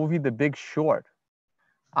in the movie The Big Short?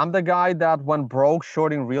 I'm the guy that went broke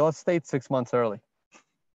shorting real estate 6 months early.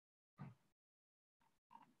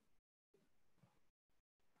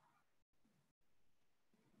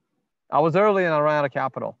 I was early and I ran out of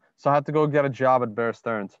capital. So I had to go get a job at Bear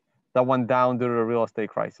Stearns that went down due to the real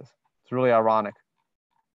estate crisis. It's really ironic.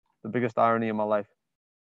 The biggest irony in my life.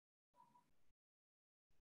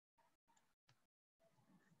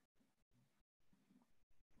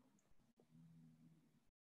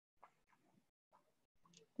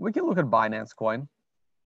 We can look at Binance Coin.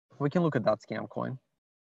 We can look at that scam coin.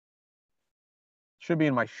 Should be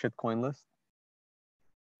in my shitcoin list.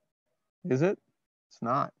 Is it? It's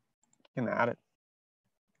not. You can add it.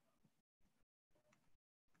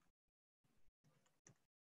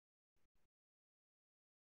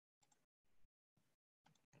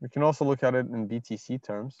 We can also look at it in BTC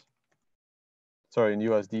terms. Sorry, in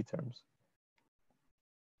USD terms.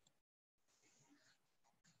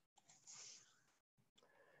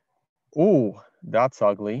 Ooh, That's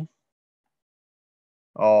ugly.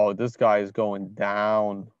 Oh, this guy is going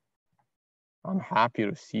down. I'm happy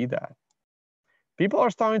to see that. People are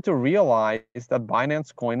starting to realize that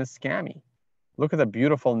Binance Coin is scammy. Look at the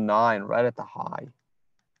beautiful 9 right at the high.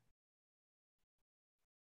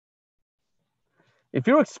 If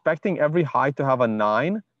you're expecting every high to have a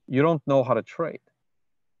 9, you don't know how to trade.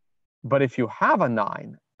 But if you have a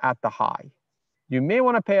 9 at the high, you may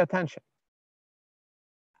want to pay attention.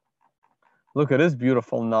 Look at this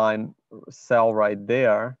beautiful 9 sell right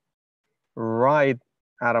there, right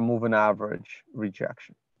at a moving average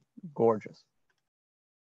rejection. Gorgeous.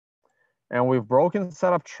 And we've broken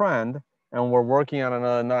setup trend, and we're working on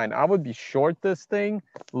another 9. I would be short this thing,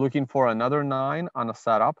 looking for another 9 on a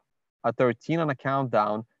setup, a 13 on a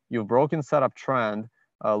countdown. You've broken setup trend.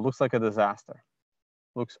 Looks like a disaster.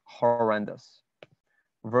 Looks horrendous.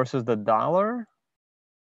 Versus the dollar,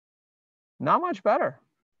 not much better.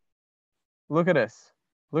 Look at this.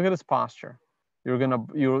 Look at this posture.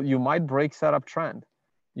 You might break setup trend.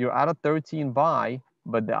 You're at a 13 buy,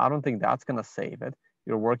 but I don't think that's gonna save it.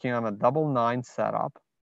 You're working on a double 9 setup.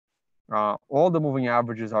 All the moving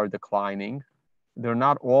averages are declining. They're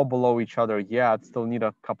not all below each other yet. Still need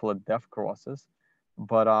a couple of def crosses.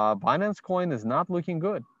 But Binance Coin is not looking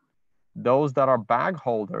good. Those that are bag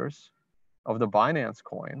holders of the Binance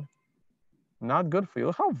Coin, not good for you.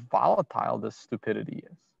 Look how volatile this stupidity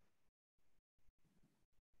is.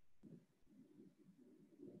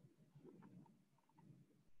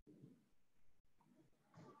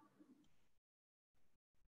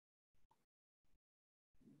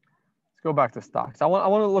 Let's go back to stocks. I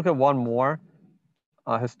want to look at one more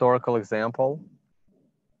historical example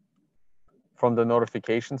from the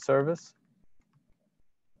notification service.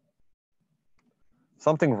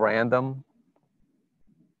 Something random.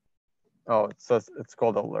 Oh, it says it's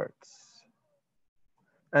called alerts.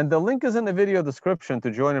 And the link is in the video description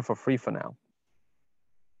to join it for free for now.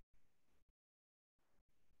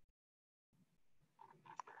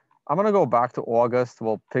 I'm gonna go back to August.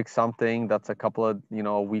 We'll pick something that's a couple of,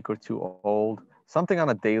 a week or two old. Something on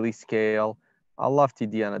a daily scale. I love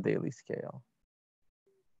TD on a daily scale.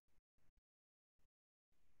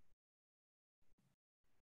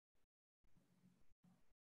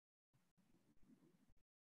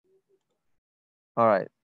 All right,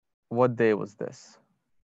 what day was this?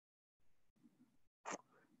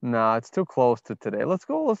 Nah, it's too close to today. Let's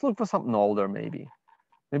look for something older maybe.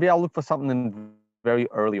 Maybe I'll look for something in very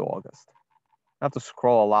early August. I have to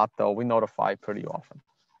scroll a lot though. We notify pretty often.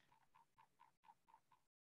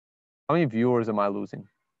 How many viewers am I losing?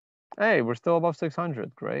 Hey, we're still above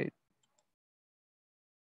 600. Great.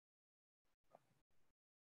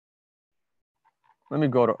 Let me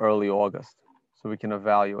go to early August so we can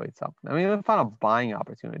evaluate something. I mean, we found a buying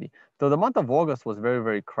opportunity. So the month of August was very,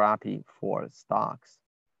 very crappy for stocks.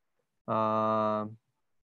 Yeah,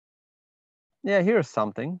 here's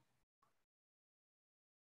something.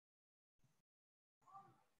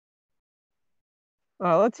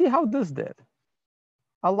 Let's see how this did.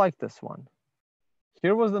 I like this one.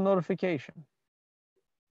 Here was the notification.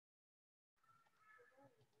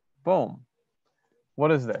 Boom.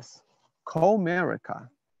 What is this? Comerica.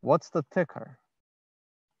 What's the ticker?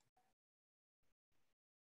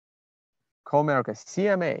 Comerica,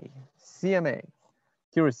 CMA, CMA.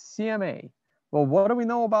 Here is CMA. Well, what do we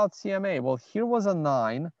know about CMA? Well, here was a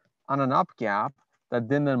 9 on an up gap that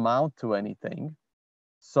didn't amount to anything.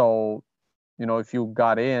 So, if you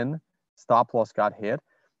got in, stop loss got hit.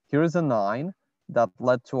 Here is a 9 that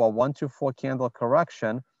led to a 1-2-4 candle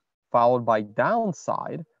correction followed by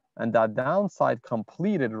downside. And that downside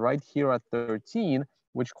completed right here at 13,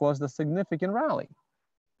 which caused a significant rally.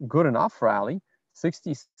 Good enough rally,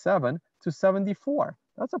 67 to 74.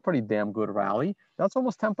 That's a pretty damn good rally. That's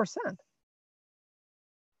almost 10%.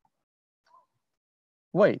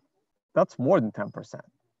 Wait, that's more than 10%.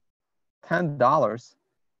 $10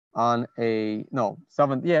 on a, no,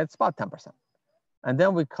 7, yeah, it's about 10%. And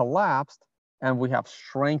then we collapsed and we have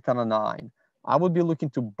strength on a 9. I would be looking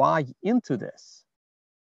to buy into this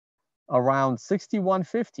around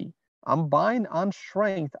 61.50. I'm buying on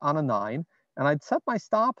strength on a 9, and I'd set my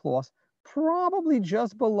stop loss probably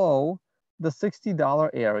just below the $60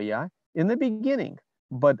 area in the beginning.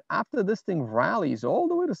 But after this thing rallies all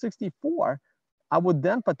the way to 64, I would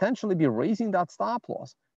then potentially be raising that stop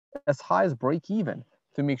loss as high as break even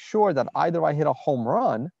to make sure that either I hit a home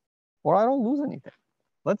run or I don't lose anything.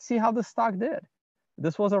 Let's see how this stock did.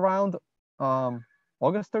 This was around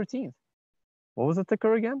August 13th. What was the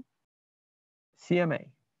ticker again? CMA.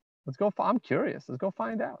 Let's go. I'm curious. Let's go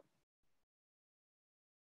find out.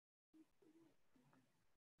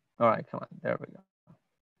 All right, come on. There we go.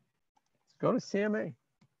 Let's Go to CMA.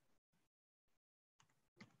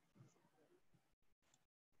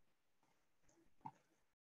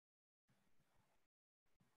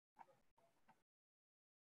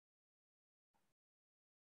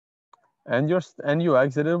 And you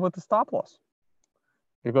exited with the stop loss,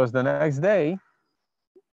 because the next day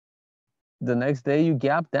you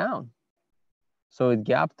gap down, so it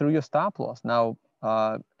gapped through your stop loss. Now,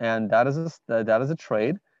 and that is a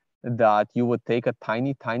trade that you would take a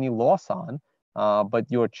tiny loss on, but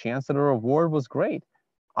your chance at a reward was great.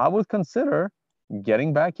 I would consider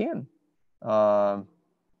getting back in if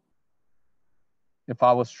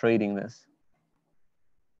I was trading this.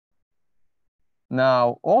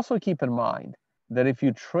 Now, also keep in mind that if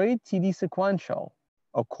you trade TD sequential,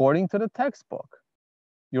 according to the textbook,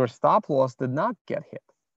 your stop loss did not get hit.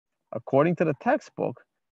 According to the textbook,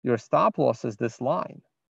 your stop loss is this line.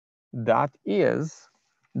 That is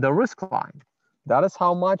the risk line. That is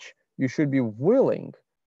how much you should be willing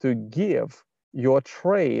to give your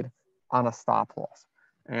trade on a stop loss.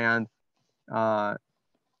 And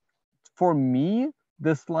for me,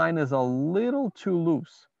 this line is a little too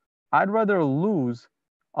loose. I'd rather lose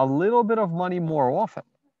a little bit of money more often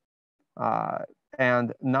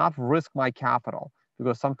and not risk my capital,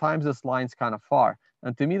 because sometimes this line's kind of far.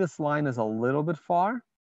 And to me, this line is a little bit far.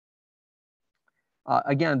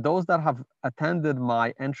 Again, those that have attended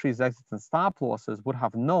my entries, exits, and stop losses would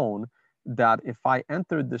have known that if I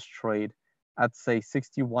entered this trade at, say,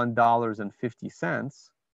 $61.50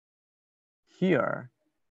 here,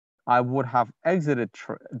 I would have exited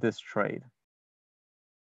this trade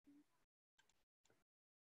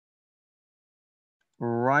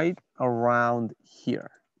right around here.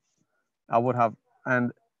 I would have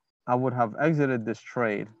exited this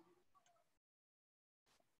trade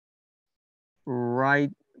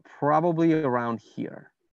right probably around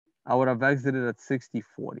here. I would have exited at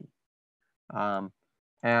 60.40.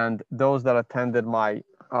 And those that attended my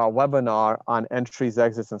webinar on entries,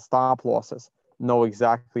 exits, and stop losses know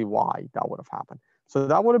exactly why that would have happened. So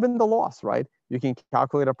that would have been the loss, right? You can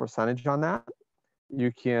calculate a percentage on that.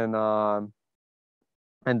 You can,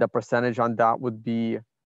 and the percentage on that would be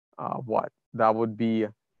what? That would be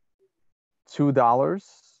 $2.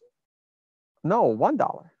 No,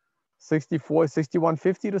 $1. 61.50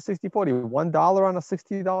 to 60.40, $1 on a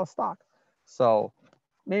 $60 stock. So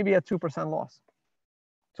maybe a 2% loss.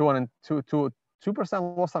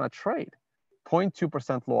 2% loss on a trade,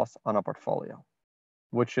 0.2% loss on a portfolio,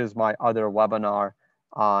 which is my other webinar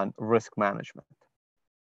on risk management.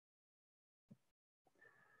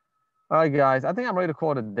 All right, guys, I think I'm ready to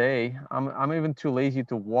call it a day. I'm even too lazy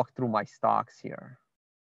to walk through my stocks here,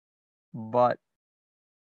 but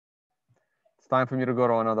it's time for me to go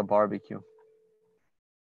to another barbecue.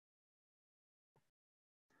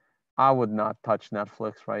 I would not touch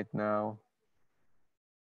Netflix right now.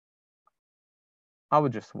 I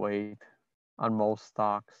would just wait on most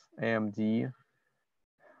stocks. AMD.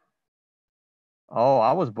 Oh,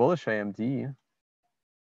 I was bullish AMD.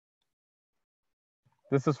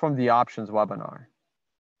 This is from the options webinar.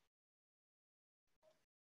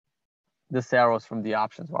 This arrow is from the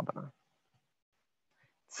options webinar.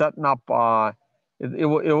 Setting up, it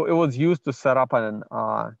was used to set up an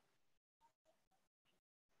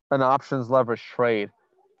options leverage trade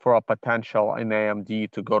for a potential in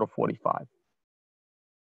AMD to go to 45.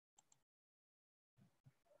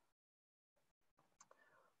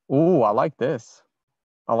 Ooh, I like this.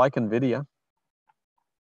 I like NVIDIA.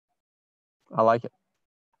 I like it.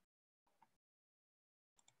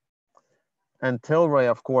 And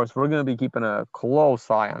Tilray, of course, we're going to be keeping a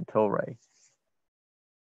close eye on Tilray.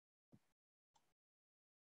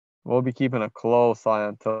 We'll be keeping a close eye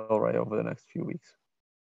on Tilray over the next few weeks.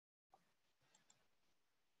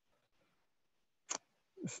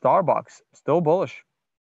 Starbucks, still bullish.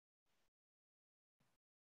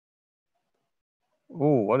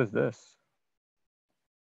 Ooh, what is this?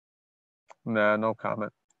 Nah, no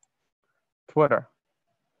comment. Twitter.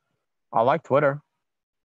 I like Twitter.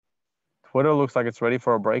 Twitter looks like it's ready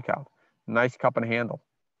for a breakout. Nice cup and handle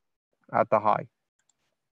at the high.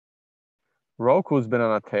 Roku's been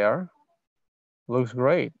on a tear. Looks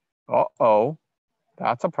great. Uh-oh,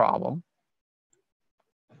 that's a problem.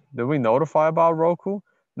 Did we notify about Roku?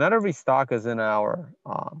 Not every stock is in our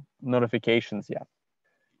notifications yet.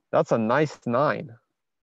 That's a nice 9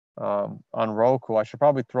 on Roku. I should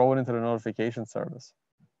probably throw it into the notification service.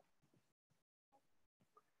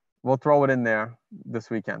 We'll throw it in there this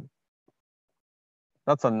weekend.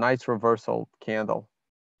 That's a nice reversal candle.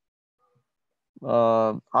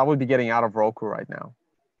 I would be getting out of Roku right now.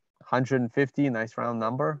 150, nice round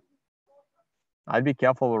number. I'd be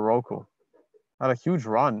careful with Roku. Had a huge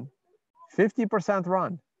run, 50%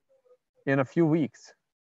 run in a few weeks.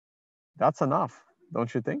 That's enough,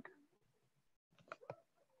 don't you think?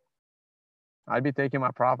 I'd be taking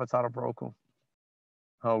my profits out of Roku.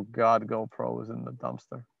 Oh God, GoPro is in the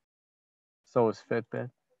dumpster. So is Fitbit.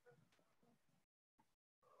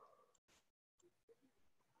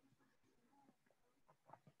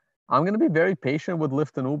 I'm going to be very patient with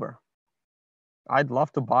Lyft and Uber. I'd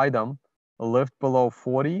love to buy them. Lyft below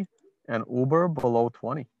 40 and Uber below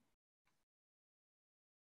 20.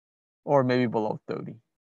 Or maybe below 30.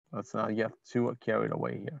 Let's not get too carried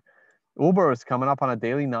away here. Uber is coming up on a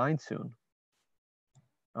daily 9 soon.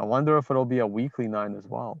 I wonder if it'll be a weekly 9 as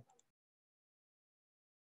well.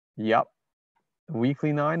 Yep.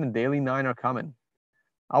 Weekly 9 and daily 9 are coming.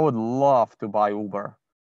 I would love to buy Uber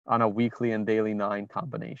on a weekly and daily 9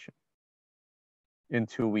 combination in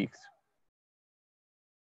 2 weeks.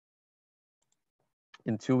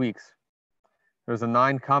 In 2 weeks. There's a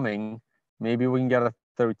 9 coming. Maybe we can get a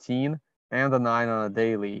 13 and a 9 on a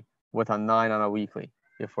daily with a 9 on a weekly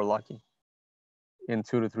if we're lucky in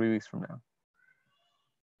 2 to 3 weeks from now.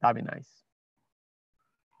 That'd be nice.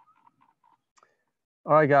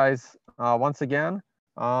 All right, guys. Once again,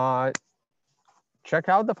 check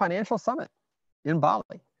out the Financial Summit in Bali.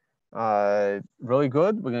 Really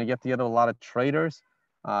good. We're going to get together a lot of traders.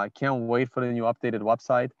 Can't wait for the new updated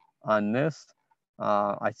website on this.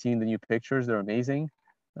 I've seen the new pictures. They're amazing.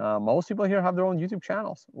 Most people here have their own YouTube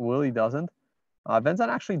channels. Willie doesn't. Vincent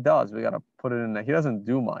actually does. We got to put it in there. He doesn't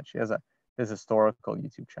do much. He has his historical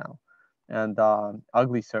YouTube channel. And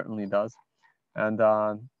Ugly certainly does. And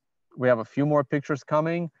we have a few more pictures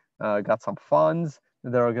coming. Got some funds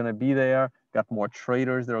that are going to be there. Got more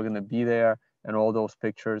traders that are going to be there. And all those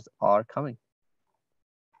pictures are coming.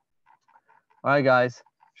 All right, guys.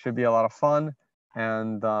 Should be a lot of fun.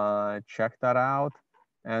 And check that out.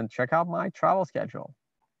 And check out my travel schedule.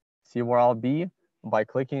 See where I'll be by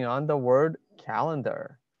clicking on the word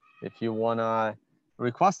calendar. If you want to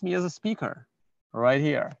request me as a speaker, right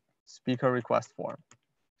here, speaker request form.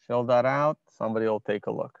 Fill that out. Somebody will take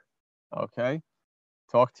a look. Okay.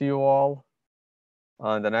 Talk to you all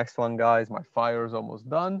on the next one, guys. My fire is almost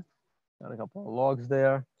done. Got a couple of logs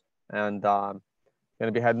there. And going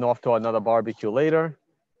to be heading off to another barbecue later.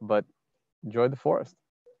 But enjoy the forest.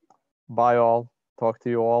 Bye, all. Talk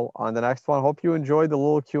to you all on the next one. Hope you enjoyed the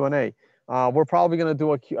little Q&A. We're probably going to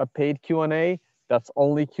do a paid Q&A. That's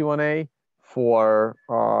only Q&A for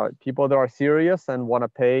people that are serious and want to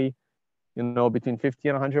pay, you know, between 50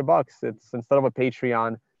 and 100 bucks. It's instead of a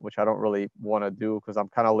Patreon, which I don't really want to do because I'm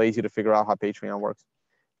kind of lazy to figure out how Patreon works.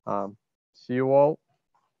 See you all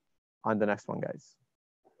on the next one, guys.